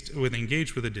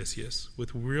engaged with Odysseus,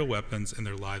 with real weapons and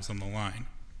their lives on the line.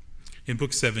 In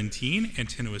Book 17,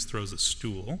 Antinous throws a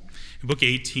stool. In Book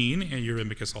 18,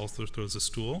 Eurymachus also throws a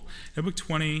stool. In Book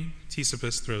 20,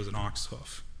 Ctesippus throws an ox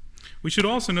hoof. We should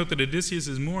also note that Odysseus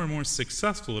is more and more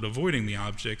successful at avoiding the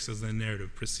objects as the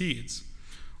narrative proceeds.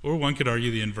 Or one could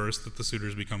argue the inverse, that the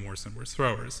suitors become worse and worse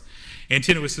throwers.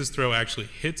 Antinous' throw actually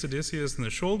hits Odysseus in the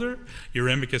shoulder,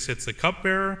 Eurymachus hits the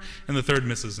cupbearer, and the third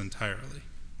misses entirely.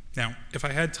 Now, if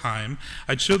I had time,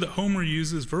 I'd show that Homer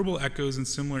uses verbal echoes and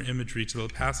similar imagery to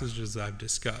the passages I've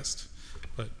discussed.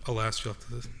 But alas, you have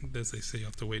to, as they say, you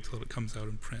have to wait till it comes out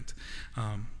in print.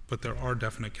 But there are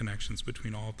definite connections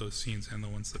between all of those scenes and the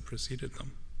ones that preceded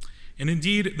them. And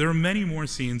indeed, there are many more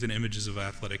scenes and images of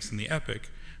athletics in the epic.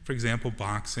 For example,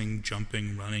 boxing,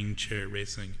 jumping, running, chariot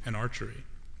racing, and archery.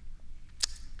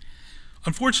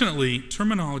 Unfortunately,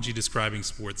 terminology describing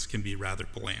sports can be rather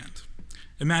bland.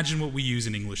 Imagine what we use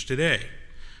in English today.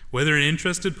 Whether an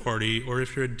interested party or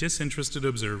if you're a disinterested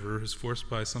observer who's forced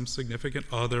by some significant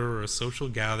other or a social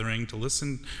gathering to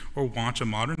listen or watch a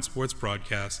modern sports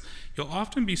broadcast, you'll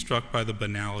often be struck by the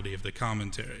banality of the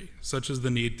commentary, such as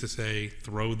the need to say,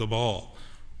 throw the ball,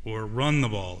 or run the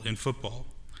ball in football.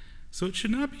 So it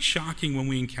should not be shocking when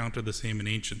we encounter the same in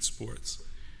ancient sports.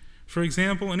 For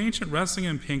example, in ancient wrestling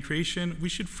and pancration, we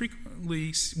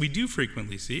do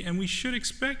frequently see, and we should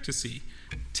expect to see,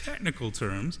 technical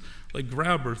terms like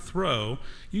grab or throw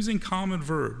using common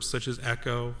verbs such as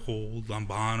echo, hold,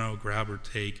 lambano, grab or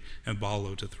take, and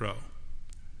ballo to throw.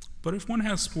 But if one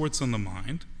has sports on the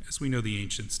mind, as we know the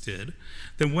ancients did,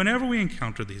 then whenever we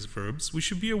encounter these verbs, we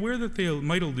should be aware that they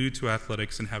might allude to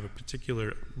athletics and have a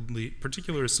particular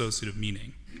associative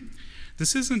meaning.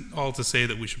 This isn't all to say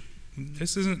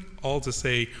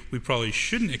we probably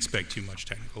shouldn't expect too much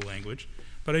technical language,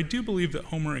 but I do believe that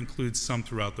Homer includes some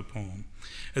throughout the poem,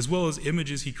 as well as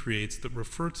images he creates that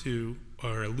refer to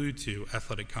or allude to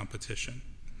athletic competition.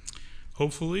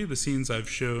 Hopefully, the scenes I've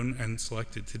shown and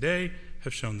selected today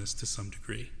have shown this to some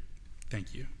degree.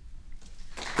 Thank you.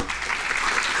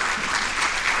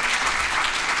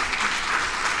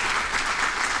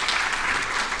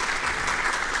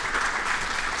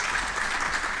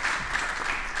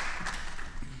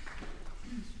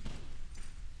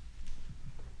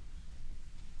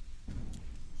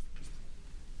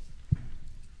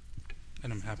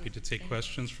 And I'm happy to take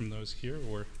questions from those here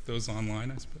or those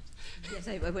online, I suppose. Yes,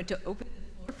 I want to open the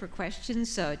floor for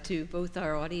questions to both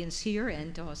our audience here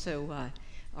and also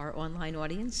our online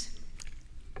audience.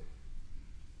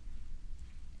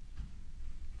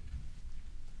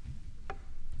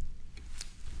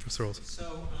 Professor Olson.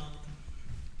 So,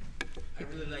 I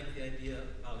really like the idea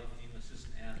of Polyphemus as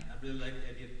an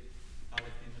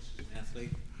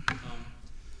athlete.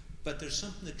 But there's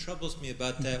something that troubles me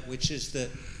about that, which is that,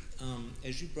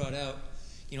 as you brought out,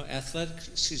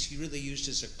 athletics is really used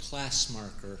as a class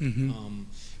marker, and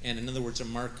in other words, a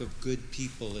mark of good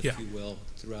people, if you will,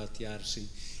 throughout the Odyssey.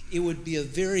 It would be a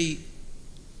very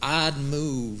odd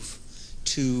move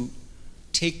to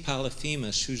take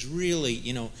Polyphemus, who's really,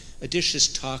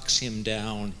 Odysseus talks him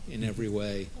down in every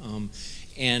way,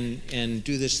 and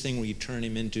do this thing where you turn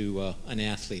him into an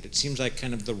athlete. It seems like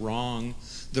kind of the wrong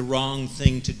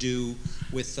thing to do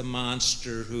with the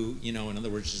monster who, in other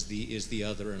words, is the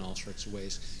other in all sorts of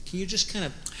ways. Can you just kind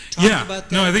of talk about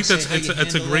that? No, I think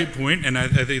that's a great point, and I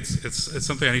think it's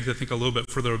something I need to think a little bit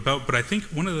further about. But I think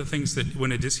one of the things that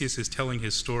when Odysseus is telling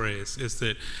his stories is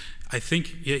that I think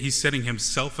he's setting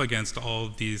himself against all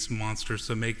of these monsters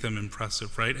to make them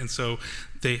impressive, right? And so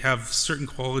they have certain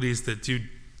qualities that do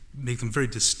make them very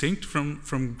distinct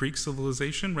from Greek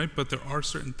civilization, right? But there are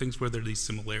certain things where there are these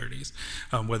similarities,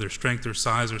 whether strength or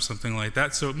size or something like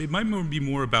that. So it might be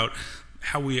more about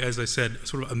how we, as I said,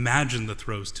 sort of imagine the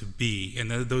throws to be,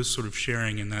 and those sort of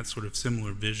sharing in that sort of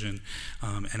similar vision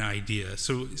and idea.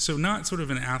 So not sort of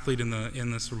an athlete in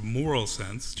the sort of moral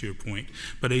sense, to your point,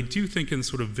 but I do think in the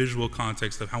sort of visual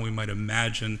context of how we might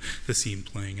imagine the scene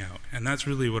playing out, and that's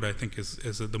really what I think is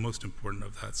the most important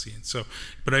of that scene. So,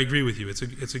 but I agree with you.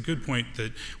 It's a good point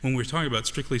that when we're talking about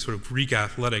strictly sort of Greek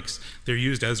athletics, they're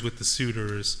used as with the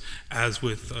suitors, as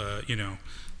with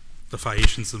the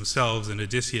Phaeacians themselves and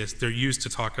Odysseus. They're used to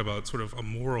talk about sort of a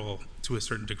moral to a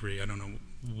certain degree. I don't know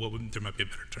there might be a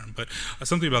better term, but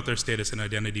something about their status and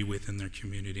identity within their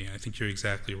community. And I think you're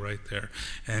exactly right there.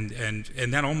 And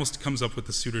that almost comes up with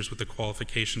the suitors with the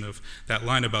qualification of that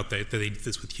line about that they did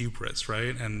this with hubris,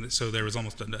 right? And so there was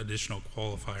almost an additional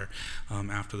qualifier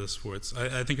after the sports.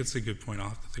 I think it's a good point. I'll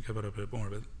have to think about it a bit more,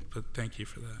 but thank you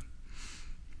for that.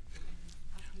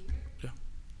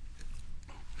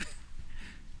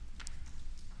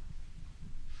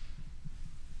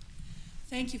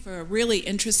 Thank you for a really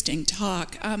interesting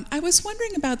talk. I was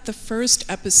wondering about the first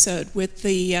episode with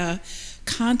the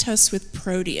contest with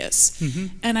Proteus.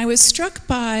 And I was struck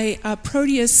by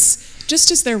Proteus,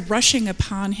 just as they're rushing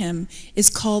upon him, is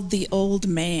called the old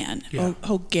man,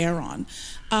 Hogeron,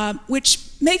 which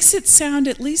makes it sound,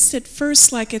 at least at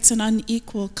first, like it's an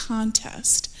unequal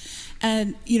contest.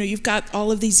 And you've got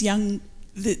all of these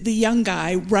the young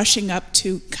guy rushing up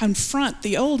to confront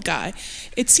the old guy.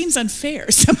 It seems unfair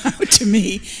somehow to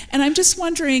me. And I'm just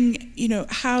wondering,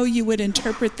 how you would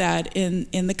interpret that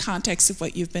in the context of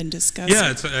what you've been discussing. Yeah,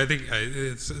 I think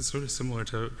it's sort of similar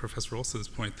to Professor Olson's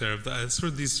point there. I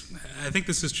think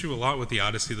this is true a lot with the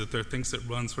Odyssey, that there are things that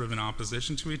run sort of in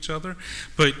opposition to each other.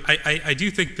 But I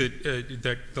do think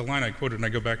that the line I quoted, and I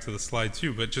go back to the slide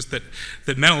too, but just that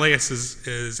Menelaus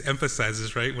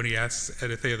emphasizes, right, when he asks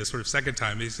Edetheia the sort of second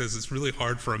time, he says it's really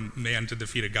hard for a man to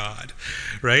defeat a god,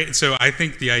 right? So I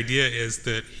think the idea is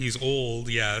that he's old,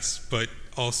 yes, but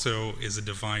also is a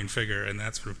divine figure, and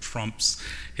that sort of trumps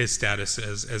his status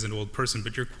as an old person.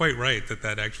 But you're quite right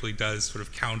that actually does sort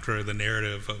of counter the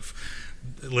narrative of,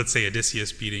 let's say,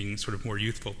 Odysseus beating sort of more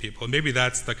youthful people. And maybe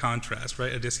that's the contrast,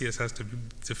 right? Odysseus has to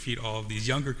defeat all of these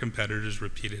younger competitors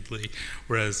repeatedly,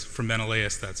 whereas for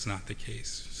Menelaus, that's not the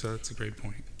case. So that's a great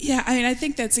point. Yeah, I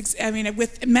think that's,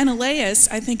 with Menelaus,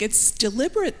 I think it's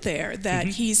deliberate there that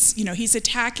he's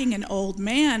attacking an old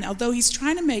man, although he's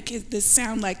trying to make this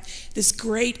sound like this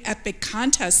great epic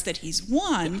contest that he's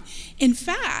won. In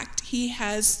fact,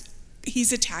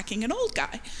 he's attacking an old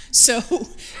guy. So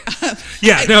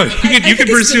you can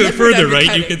pursue it further,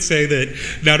 right? You could say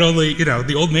that not only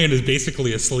the old man is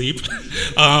basically asleep,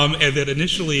 and that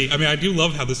initially, I do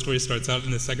love how the story starts out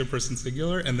in the second person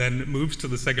singular and then moves to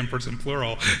the second person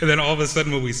plural, and then all of a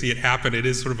sudden when we see it happen, it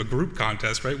is sort of a group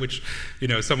contest, right? Which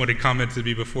someone had commented to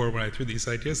me before when I threw these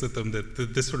ideas at them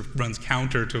that this sort of runs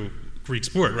counter to Greek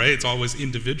sport, right? It's always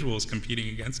individuals competing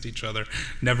against each other.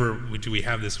 Never do we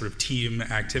have this sort of team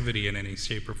activity in any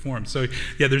shape or form. So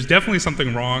yeah, there's definitely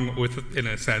something wrong with, in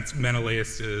a sense,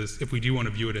 Menelaus is, if we do want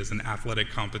to view it as an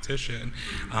athletic competition,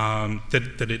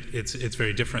 it's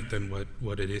very different than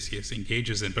what Odysseus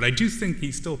engages in. But I do think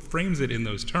he still frames it in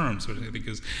those terms, which I think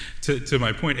is, to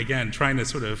my point, again, trying to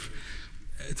sort of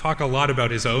talk a lot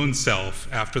about his own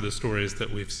self after the stories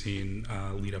that we've seen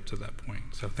lead up to that point.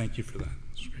 So thank you for that.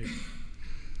 That's great.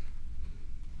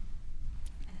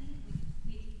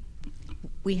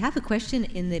 We have a question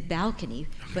in the balcony,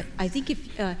 but I think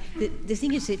if the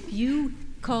thing is, if you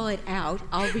call it out,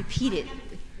 I'll repeat it.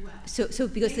 So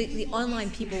because the online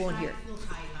people won't hear.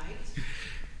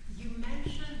 You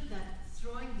mentioned that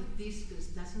throwing the discus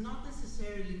does not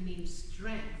necessarily mean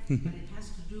strength, but it has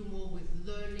to do more with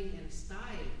learning and style.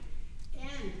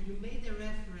 And you made the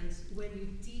reference when you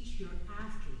teach your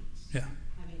athletes. Yeah.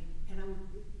 I mean,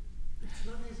 it's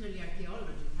not necessarily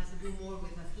archaeology, it has to do more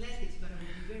with athletics, but I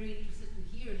would be very interested to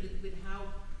hear a little bit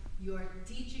how you are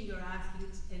teaching your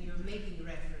athletes and you're making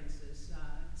references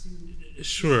to...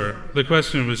 Sure. The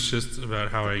question was just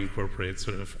about how I incorporate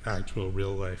sort of actual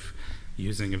real life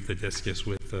using of the discus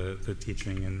with the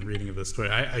teaching and reading of the story.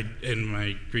 In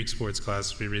my Greek sports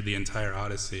class, we read the entire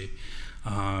Odyssey.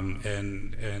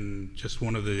 And just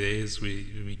one of the days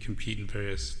we compete in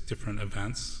various different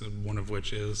events, one of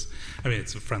which is, I mean,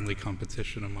 it's a friendly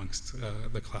competition amongst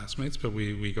the classmates, but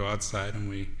we go outside and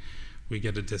we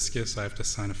get a discus. I have to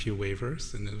sign a few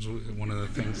waivers, and it was one of the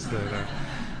things that,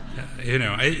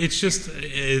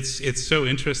 it's so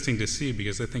interesting to see,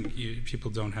 because I think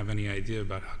people don't have any idea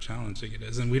about how challenging it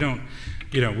is. And we don't,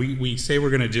 we say we're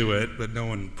going to do it, but no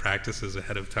one practices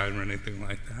ahead of time or anything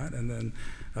like that. And then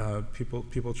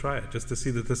people try it just to see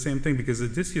that the same thing, because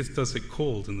Odysseus does it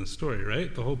cold in the story,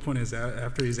 right? The whole point is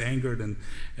after he's angered and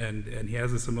he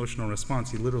has this emotional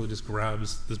response, he literally just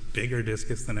grabs this bigger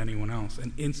discus than anyone else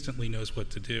and instantly knows what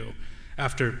to do.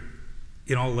 After,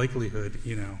 in all likelihood,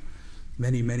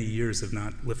 many, many years of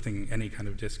not lifting any kind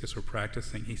of discus or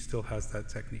practicing, he still has that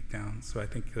technique down. So I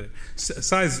think that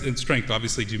size and strength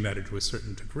obviously do matter to a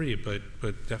certain degree,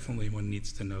 but definitely one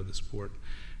needs to know the sport.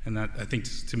 And that, I think,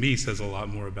 to me, says a lot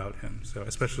more about him. So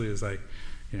especially as I'm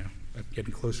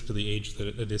getting closer to the age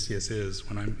that Odysseus is,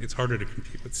 when it's harder to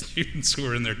compete with students who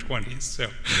are in their 20s. So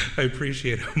I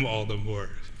appreciate him all the more.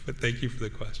 But thank you for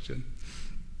the question.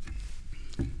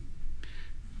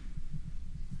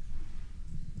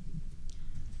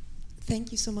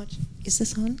 Thank you so much. Is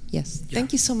this on? Yes. Yeah.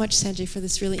 Thank you so much, Sanjay, for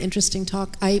this really interesting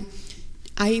talk.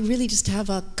 I really just have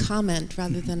a comment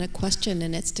rather than a question,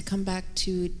 and it's to come back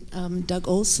to Doug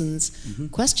Olson's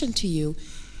question to you.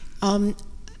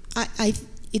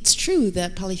 It's true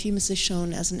that Polyphemus is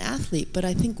shown as an athlete, but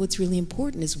I think what's really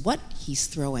important is what he's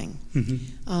throwing.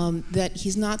 That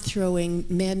he's not throwing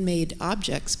man-made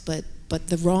objects, but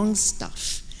the wrong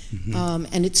stuff.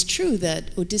 And it's true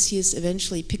that Odysseus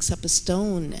eventually picks up a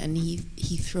stone and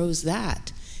he throws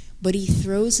that, but he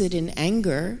throws it in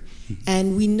anger.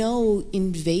 And we know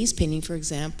in vase painting, for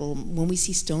example, when we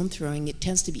see stone throwing, it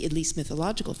tends to be at least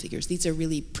mythological figures. These are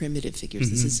really primitive figures.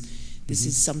 This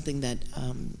is something that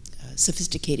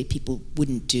sophisticated people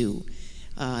wouldn't do,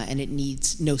 and it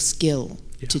needs no skill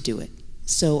to do it.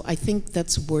 So I think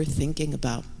that's worth thinking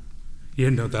about. Yeah,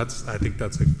 no, I think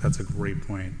that's a great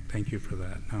point. Thank you for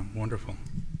that. No, wonderful.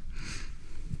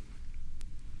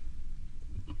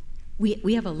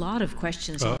 We have a lot of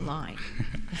questions online,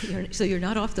 so you're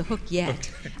not off the hook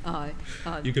yet. Okay.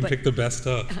 You can pick the best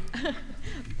up.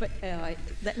 But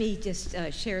let me just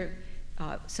share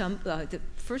some. The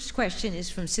first question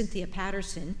is from Cynthia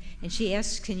Patterson, and she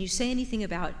asks, can you say anything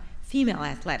about female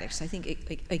athletics? I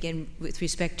think, again, with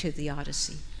respect to the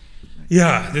Odyssey.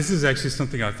 Yeah, this is actually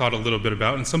something I thought a little bit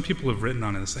about, and some people have written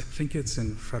on this. I think it's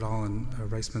in Fred Allen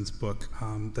Reisman's book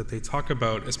that they talk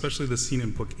about, especially the scene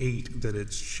in Book 8, that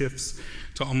it shifts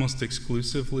to almost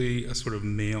exclusively a sort of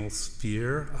male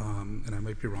sphere, and I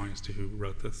might be wrong as to who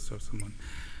wrote this, so someone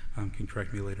can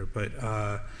correct me later, but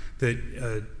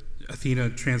that Athena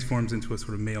transforms into a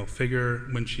sort of male figure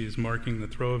when she's marking the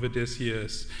throw of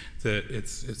Odysseus, that it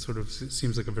sort of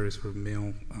seems like a very sort of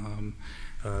male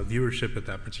viewership at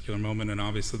that particular moment, and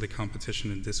obviously the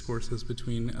competition and discourses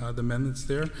between the men that's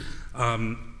there.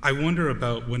 I wonder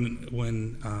about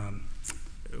when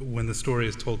the story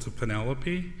is told to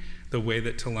Penelope, the way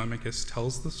that Telemachus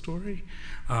tells the story.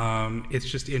 It's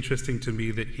just interesting to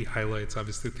me that he highlights,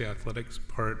 obviously, the athletics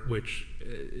part, which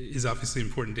is obviously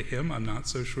important to him. I'm not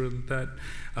so sure that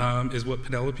is what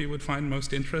Penelope would find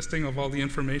most interesting of all the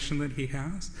information that he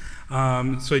has.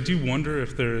 So I do wonder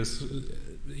if there's,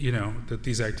 that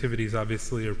these activities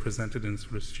obviously are presented in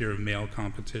sort of sphere of male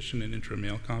competition and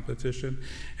intra-male competition,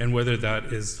 and whether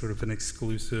that is sort of an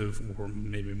exclusive, or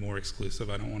maybe more exclusive,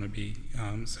 I don't want to be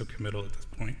so committal at this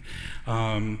point,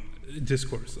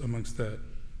 discourse amongst that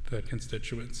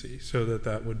constituency, so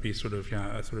that would be sort of,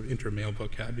 a sort of inter-male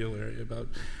vocabulary about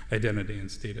identity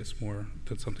and status more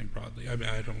than something broadly. I mean,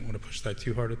 I don't want to push that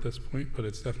too hard at this point, but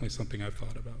it's definitely something I've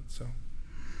thought about, so.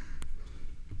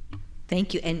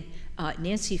 Thank you. And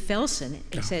Nancy Felsen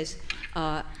says,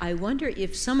 I wonder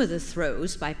if some of the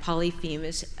throws by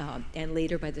Polyphemus and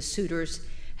later by the suitors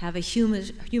have a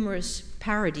humorous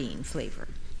parodying flavor.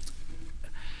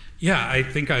 Yeah, I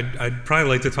think I'd probably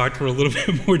like to talk for a little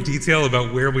bit more detail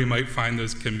about where we might find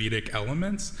those comedic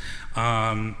elements.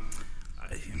 I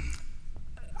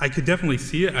I could definitely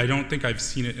see it. I don't think I've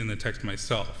seen it in the text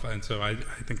myself, and so I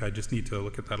think I just need to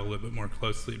look at that a little bit more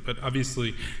closely. But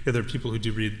obviously, there are people who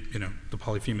do read, the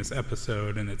Polyphemus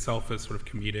episode in itself as sort of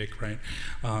comedic, right?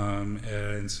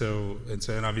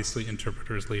 And obviously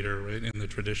interpreters later, right, in the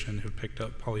tradition have picked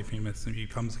up Polyphemus and he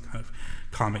becomes a kind of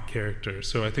comic character.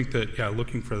 So I think that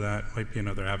looking for that might be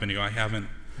another avenue. I haven't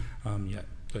yet,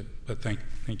 but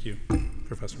thank you,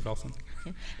 Professor Felsen.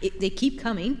 They keep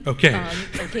coming. Okay.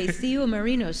 Theo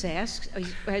Marinos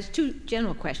has two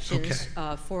general questions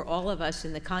for all of us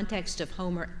in the context of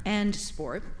Homer and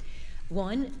sport.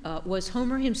 One, was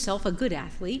Homer himself a good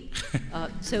athlete?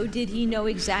 So did he know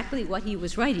exactly what he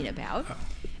was writing about?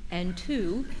 And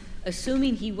two,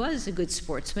 assuming he was a good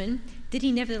sportsman, did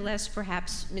he nevertheless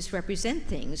perhaps misrepresent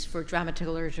things for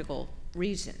dramaturgical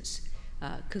reasons?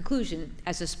 Conclusion,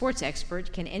 as a sports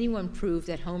expert, can anyone prove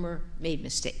that Homer made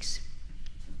mistakes?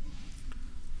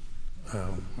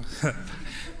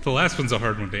 The last one's a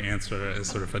hard one to answer as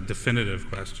sort of a definitive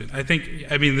question.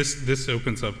 This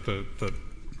opens up the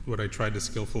what I tried to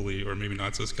skillfully, or maybe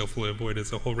not so skillfully, avoid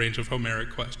is a whole range of Homeric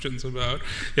questions about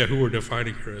who we're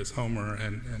defining here as Homer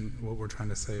and what we're trying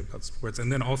to say about sports.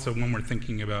 And then also when we're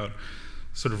thinking about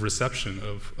sort of reception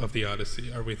of the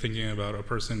Odyssey, are we thinking about a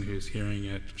person who's hearing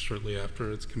it shortly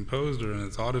after it's composed or in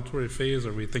its auditory phase?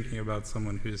 Are we thinking about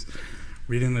someone who's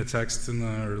reading the text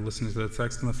or listening to the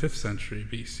text in the 5th century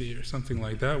BC or something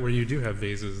like that, where you do have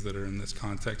vases that are in this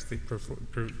context, they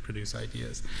produce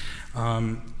ideas.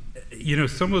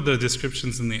 Some of the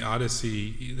descriptions in the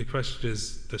Odyssey, the question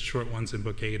is the short ones in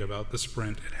Book 8 about the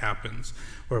sprint, it happens,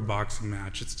 or a boxing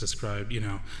match, it's described,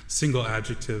 single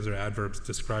adjectives or adverbs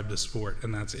describe the sport,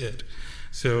 and that's it.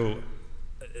 So,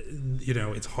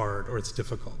 it's hard or it's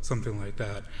difficult, something like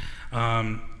that.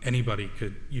 Anybody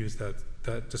could use that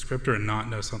descriptor and not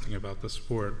know something about the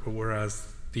sport, but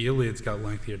whereas the Iliad's got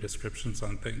lengthier descriptions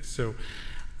on things. So,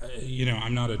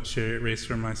 I'm not a chariot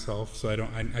racer myself, so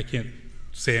I can't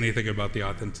say anything about the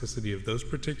authenticity of those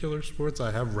particular sports.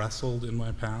 I have wrestled in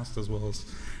my past as well as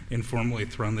informally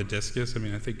thrown the discus.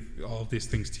 I think all of these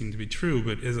things seem to be true,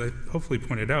 but as I hopefully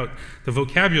pointed out, the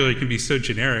vocabulary can be so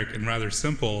generic and rather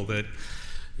simple that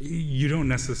you don't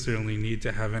necessarily need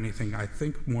to have anything, I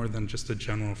think, more than just a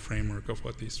general framework of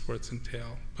what these sports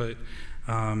entail. But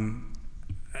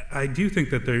I do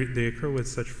think that they occur with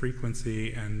such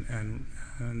frequency and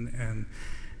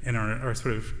are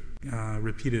sort of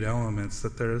repeated elements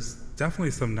that there's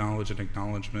definitely some knowledge and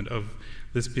acknowledgement of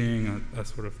this being a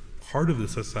sort of part of the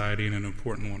society and an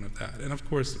important one of that. And of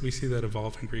course, we see that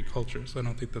evolve in Greek culture, so I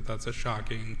don't think that that's a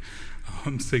shocking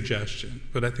suggestion,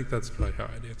 but I think that's probably how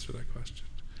I'd answer that question.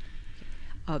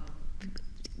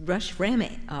 Rush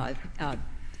Rame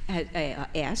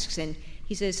asks, and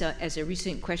he says, as a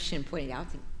recent question pointed out, I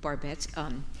think Barbette's,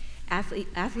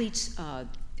 athletes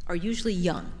are usually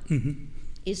young. Mm-hmm.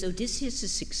 Is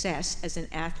Odysseus' success as an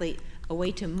athlete a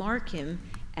way to mark him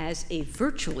as a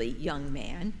virtually young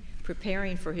man,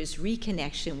 preparing for his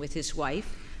reconnection with his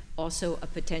wife, also a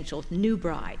potential new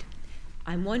bride?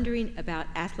 I'm wondering about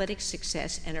athletic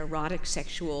success and erotic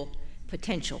sexual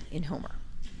potential in Homer.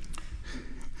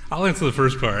 I'll answer the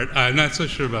first part. I'm not so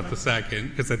sure about the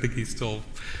second, because I think he's still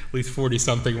at least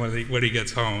 40-something when he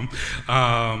gets home.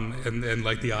 And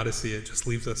like the Odyssey, it just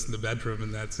leaves us in the bedroom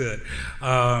and that's it.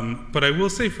 But I will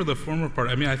say for the former part,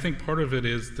 I think part of it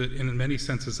is that in many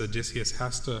senses Odysseus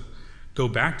has to go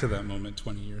back to that moment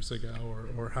 20 years ago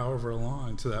or however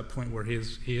long, to that point where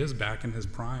he is back in his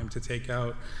prime to take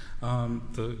out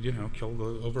kill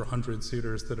the over 100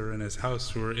 suitors that are in his house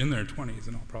who are in their 20s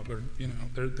and all probably,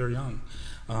 they're young.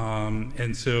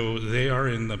 And so they are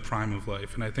in the prime of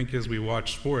life. And I think as we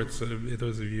watch sports,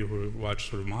 those of you who watch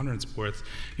sort of modern sports,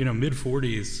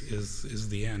 mid-40s is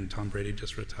the end. Tom Brady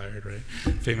just retired, right?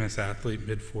 Famous athlete,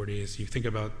 mid-40s. You think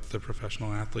about the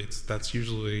professional athletes, that's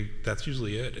usually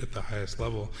it at the highest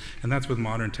level. And that's with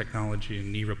modern technology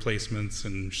and knee replacements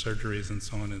and surgeries and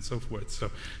so on and so forth. So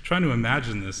trying to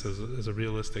imagine this as a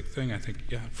realistic thing, I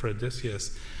think, for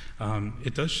Odysseus,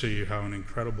 it does show you how an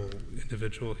incredible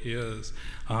individual he is.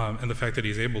 And the fact that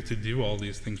he's able to do all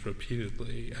these things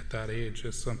repeatedly at that age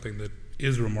is something that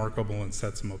is remarkable and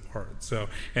sets him apart. So,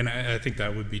 and I think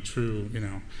that would be true,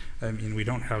 we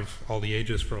don't have all the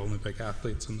ages for Olympic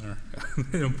athletes in there.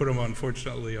 They don't put them,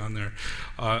 unfortunately, on their,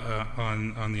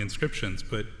 on the inscriptions,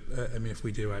 but if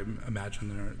we do, I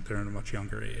imagine they're in a much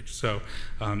younger age. So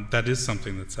that is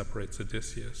something that separates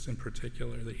Odysseus in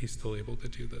particular, that he's still able to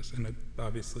do this. And it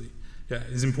obviously,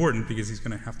 is important because he's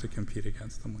going to have to compete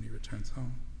against them when he returns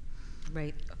home.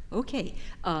 Right. Okay.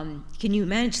 Can you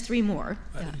manage 3 more?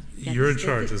 You're in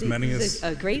charge. As many as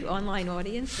a great online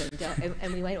audience,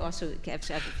 and we might also have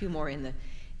a few more in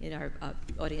in our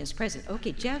audience present.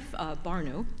 Okay, Jeff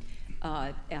Barno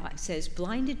says,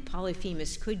 blinded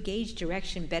Polyphemus could gauge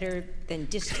direction better than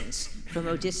distance from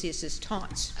Odysseus's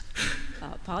taunts.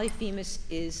 Polyphemus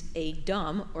is a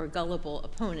dumb or gullible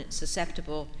opponent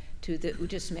susceptible to the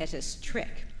Udus Metus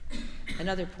trick.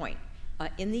 Another point,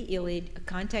 in the Iliad,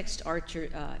 context archers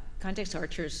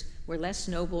were less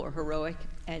noble or heroic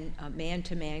and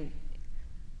man-to-man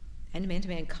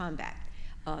combat.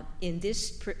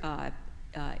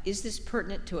 Is this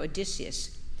pertinent to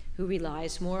Odysseus, who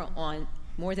relies more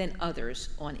than others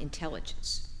on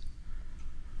intelligence?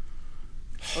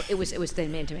 Or it was the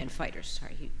man-to-man fighters.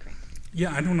 Sorry, you correct.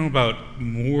 Yeah, I don't know about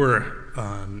more.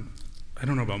 I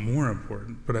don't know about more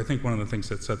important, but I think one of the things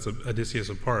that sets Odysseus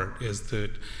apart is that,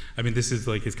 I mean, this is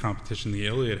like his competition in the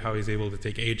Iliad, how he's able to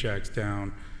take Ajax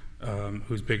down,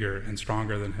 who's bigger and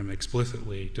stronger than him,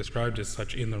 explicitly described as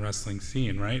such in the wrestling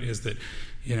scene, right? Is that,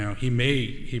 you know, he may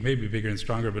be bigger and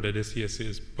stronger, but Odysseus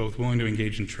is both willing to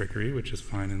engage in trickery, which is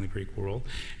fine in the Greek world,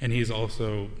 and he's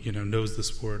also, you know, knows the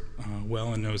sport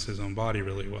well and knows his own body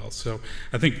really well. So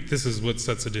I think this is what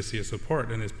sets Odysseus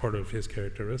apart, and is part of his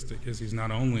characteristic, is he's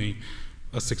not only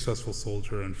a successful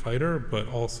soldier and fighter, but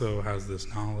also has this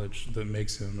knowledge that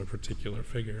makes him a particular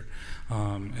figure.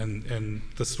 And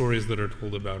the stories that are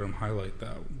told about him highlight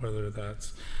that, whether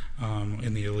that's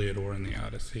in the Iliad or in the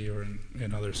Odyssey or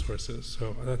in other sources.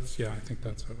 So that's, yeah, I think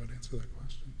that's how I would answer that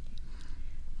question.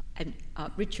 And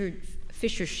Richard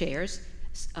Fisher shares,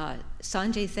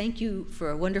 Sanjay, thank you for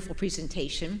a wonderful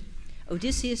presentation.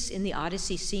 Odysseus in the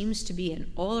Odyssey seems to be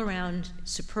an all-around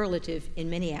superlative in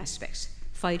many aspects.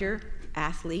 Fighter,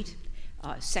 athlete,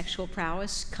 sexual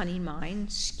prowess, cunning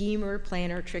mind, schemer,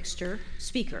 planner, trickster,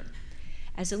 speaker.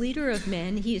 As a leader of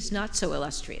men, he is not so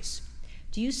illustrious.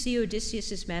 Do you see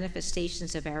Odysseus's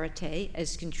manifestations of arete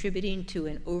as contributing to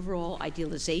an overall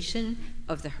idealization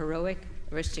of the heroic,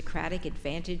 aristocratic,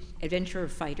 adventurer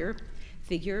fighter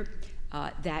figure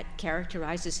that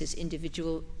characterizes his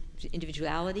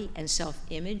individuality and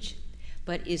self-image,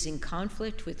 but is in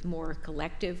conflict with more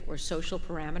collective or social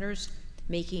parameters,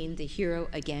 making the hero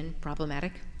again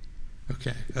problematic?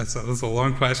 Okay, that's a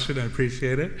long question. I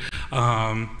appreciate it.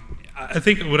 I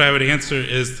think what I would answer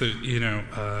is that, you know,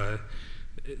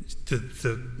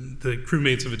 the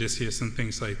crewmates of Odysseus and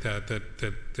things like that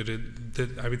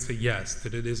I would say yes,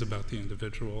 that it is about the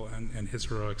individual and his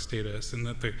heroic status, and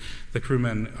that the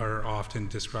crewmen are often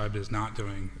described as not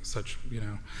doing such, you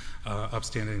know,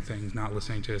 upstanding things, not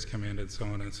listening to his command, and so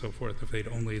on and so forth. If they'd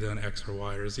only done X or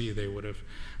Y or Z, they would have,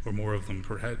 or more of them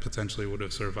potentially would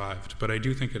have survived. But I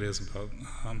do think it is about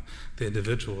the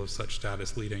individual of such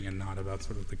status leading, and not about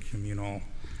sort of the communal,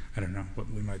 I don't know, what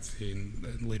we might see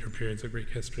in later periods of Greek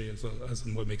history as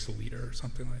what makes a leader or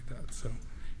something like that. So,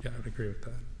 yeah, I would agree with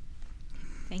that.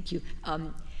 Thank you.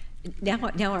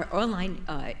 Now our online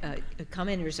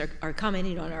commenters are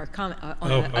commenting on our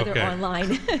other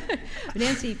online.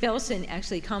 Nancy Felsen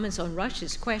actually comments on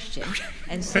Rush's question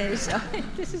and says,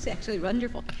 this is actually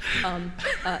wonderful,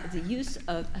 the use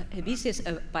of Hebesis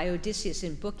by Odysseus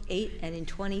in Book 8 and in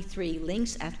 23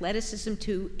 links athleticism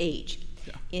to age.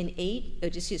 Yeah. In 8,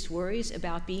 Odysseus worries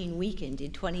about being weakened.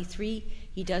 In 23,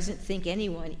 he doesn't think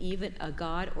anyone, even a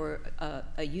god or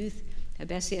a youth,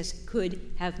 Odysseus, could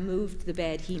have moved the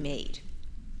bed he made.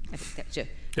 I think that's it.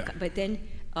 Yeah. But then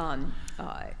on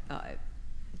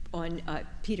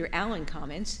Peter Allen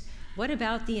comments, what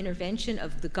about the intervention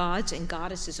of the gods and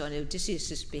goddesses on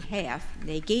Odysseus' behalf,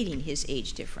 negating his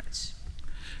age difference?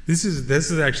 This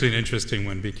is actually an interesting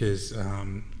one, because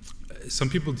some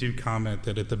people do comment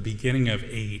that at the beginning of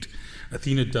 8,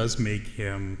 Athena does make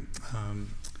him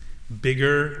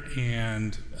bigger,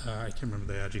 and I can't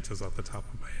remember the adjectives off the top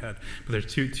of my head, but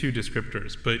there's two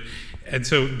descriptors. And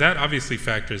so that obviously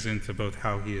factors into both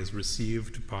how he is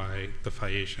received by the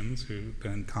Phaeacians, who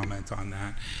then comment on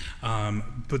that.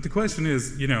 But the question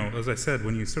is, you know, as I said,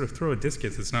 when you sort of throw a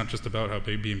discus, it's not just about how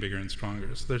being bigger and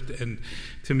stronger. So and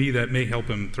to me, that may help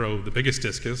him throw the biggest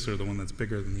discus, or the one that's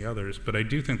bigger than the others. But I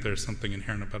do think there's something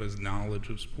inherent about his knowledge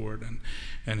of sport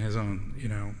and his own, you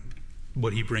know,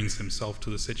 what he brings himself to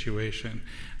the situation,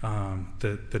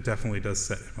 that definitely does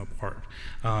set him apart.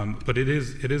 But it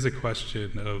is a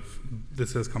question of,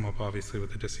 this has come up obviously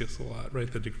with Odysseus a lot, right?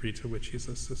 The degree to which he's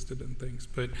assisted in things.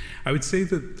 But I would say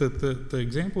that the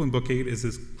example in Book 8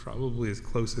 is probably as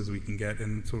close as we can get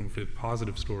in sort of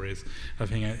positive stories of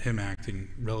him acting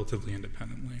relatively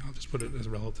independently. I'll just put it as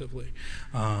relatively.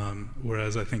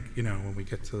 Whereas I think, you know, when we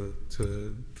get to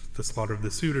the slaughter of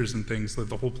the suitors and things, like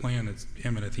the whole plan is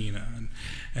him and Athena,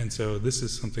 And so this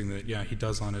is something that, yeah, he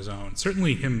does on his own.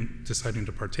 Certainly him deciding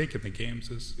to partake in the games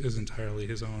is entirely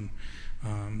his own,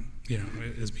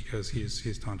 is because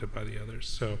he's taunted by the others.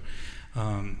 So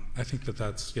I think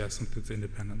that's, yeah, something that's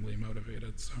independently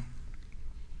motivated, so.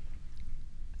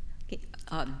 Okay,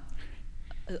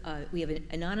 we have an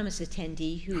anonymous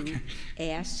attendee who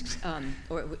asks,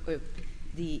 or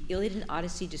the Iliad and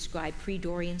Odyssey describe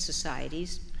pre-Dorian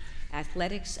societies,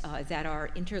 athletics that are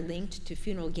interlinked to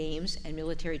funeral games and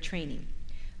military training,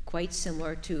 quite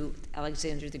similar to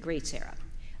Alexander the Great's era.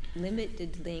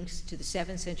 Limited links to the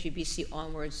 7th century BC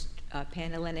onwards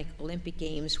Pan-Hellenic Olympic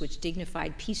Games, which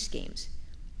dignified peace games.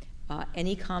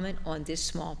 Any comment on this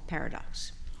small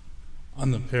paradox? On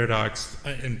the paradox,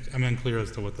 I'm unclear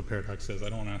as to what the paradox is. I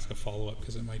don't want to ask a follow-up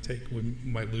because we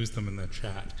might lose them in the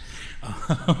chat.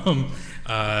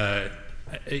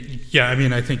 Yeah, I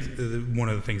mean, I think one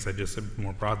of the things I just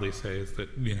more broadly say is that,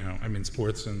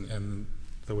 sports and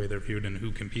the way they're viewed and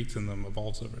who competes in them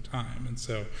evolves over time. And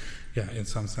so, yeah, in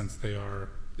some sense they are,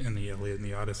 in the Iliad and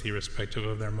the Odyssey, respective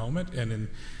of their moment. And in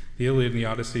the Iliad and the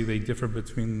Odyssey, they differ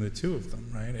between the two of them,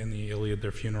 right? In the Iliad,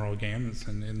 they're funeral games,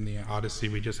 and in the Odyssey,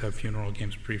 we just have funeral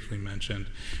games briefly mentioned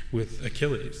with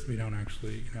Achilles. We don't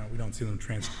actually, we don't see them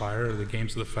transpire. The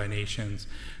games of the Phaeacians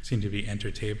seem to be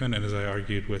entertainment, and as I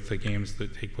argued with the games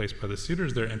that take place by the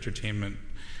suitors, they're entertainment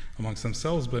amongst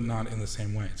themselves, but not in the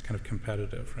same way. It's kind of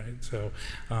competitive, right? So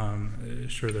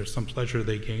sure, there's some pleasure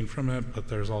they gain from it, but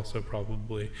there's also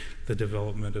probably the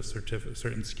development of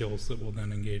certain skills that will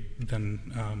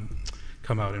then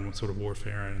come out in sort of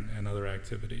warfare and other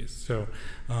activities. So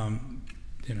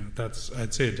that's,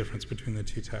 I'd say, a difference between the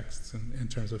two texts in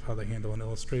terms of how they handle and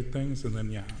illustrate things. And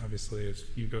then, yeah, obviously, as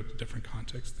you go to different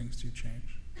contexts, things do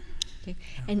change. Okay.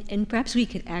 And perhaps we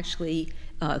could actually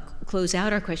close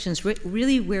out our questions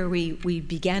really where we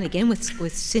began again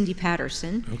with Cindy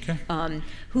Patterson, okay.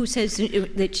 Who says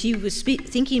that she was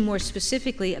thinking more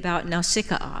specifically about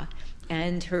Nausicaa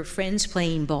and her friends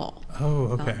playing ball.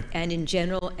 Oh, okay. And in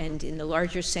general and in the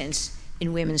larger sense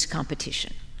in women's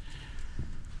competition.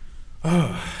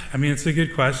 Oh, I mean, it's a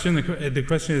good question. The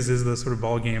question is the sort of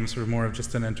ball game sort of more of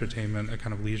just an entertainment, a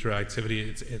kind of leisure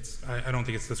activity? I don't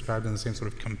think it's described in the same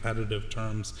sort of competitive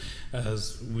terms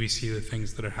as we see the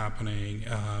things that are happening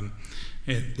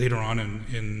later on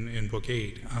in Book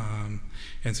 8.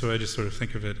 And so I just sort of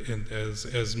think of it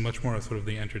as much more sort of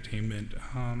the entertainment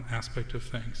aspect of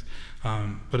things.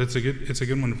 But it's a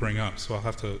good one to bring up. So I'll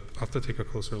have to take a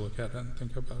closer look at it and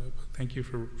think about it. But thank you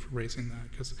for raising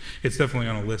that, because it's definitely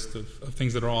on a list of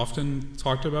things that are often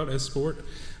talked about as sport,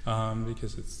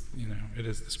 because it's it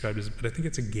is described as, but I think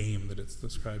it's a game that it's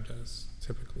described as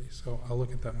typically. So I'll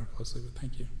look at that more closely. But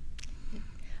thank you.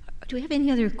 Do we have any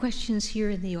other questions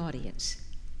here in the audience?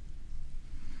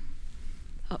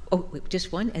 Wait,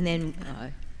 just one, and then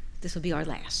this will be our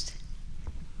last.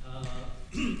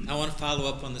 I want to follow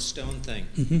up on the stone thing.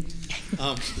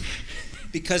 Mm-hmm.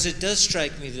 Because it does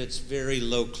strike me that it's very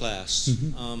low class.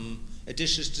 Mm-hmm.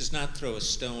 Odysseus does not throw a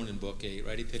stone in Book 8,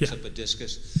 right? He picks up a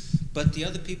discus. But the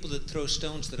other people that throw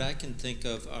stones that I can think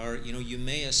of are,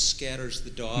 Eumaeus scatters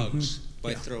the dogs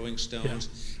by throwing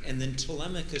stones. And then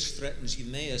Telemachus threatens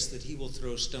Eumaeus that he will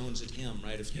throw stones at him,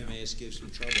 right, if Eumaeus gives him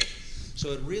trouble.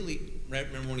 So it really, right,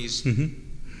 remember when he's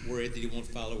worried that he won't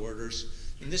follow orders?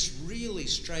 And this really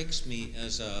strikes me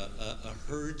as a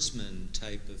herdsman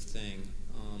type of thing,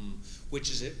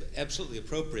 which is absolutely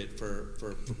appropriate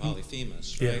for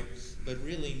Polyphemus, right? But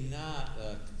really not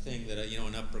a thing that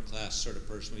an upper class sort of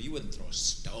person, you wouldn't throw a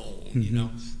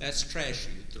stone, that's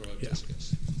trashy. You'd throw a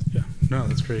discus. Yeah, no,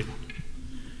 that's great.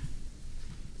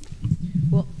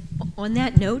 Well, on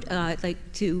that note, I'd like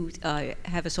to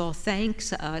have us all thank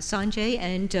Sanjay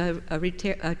and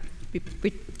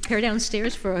repair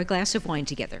downstairs for a glass of wine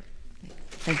together.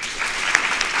 Thank you.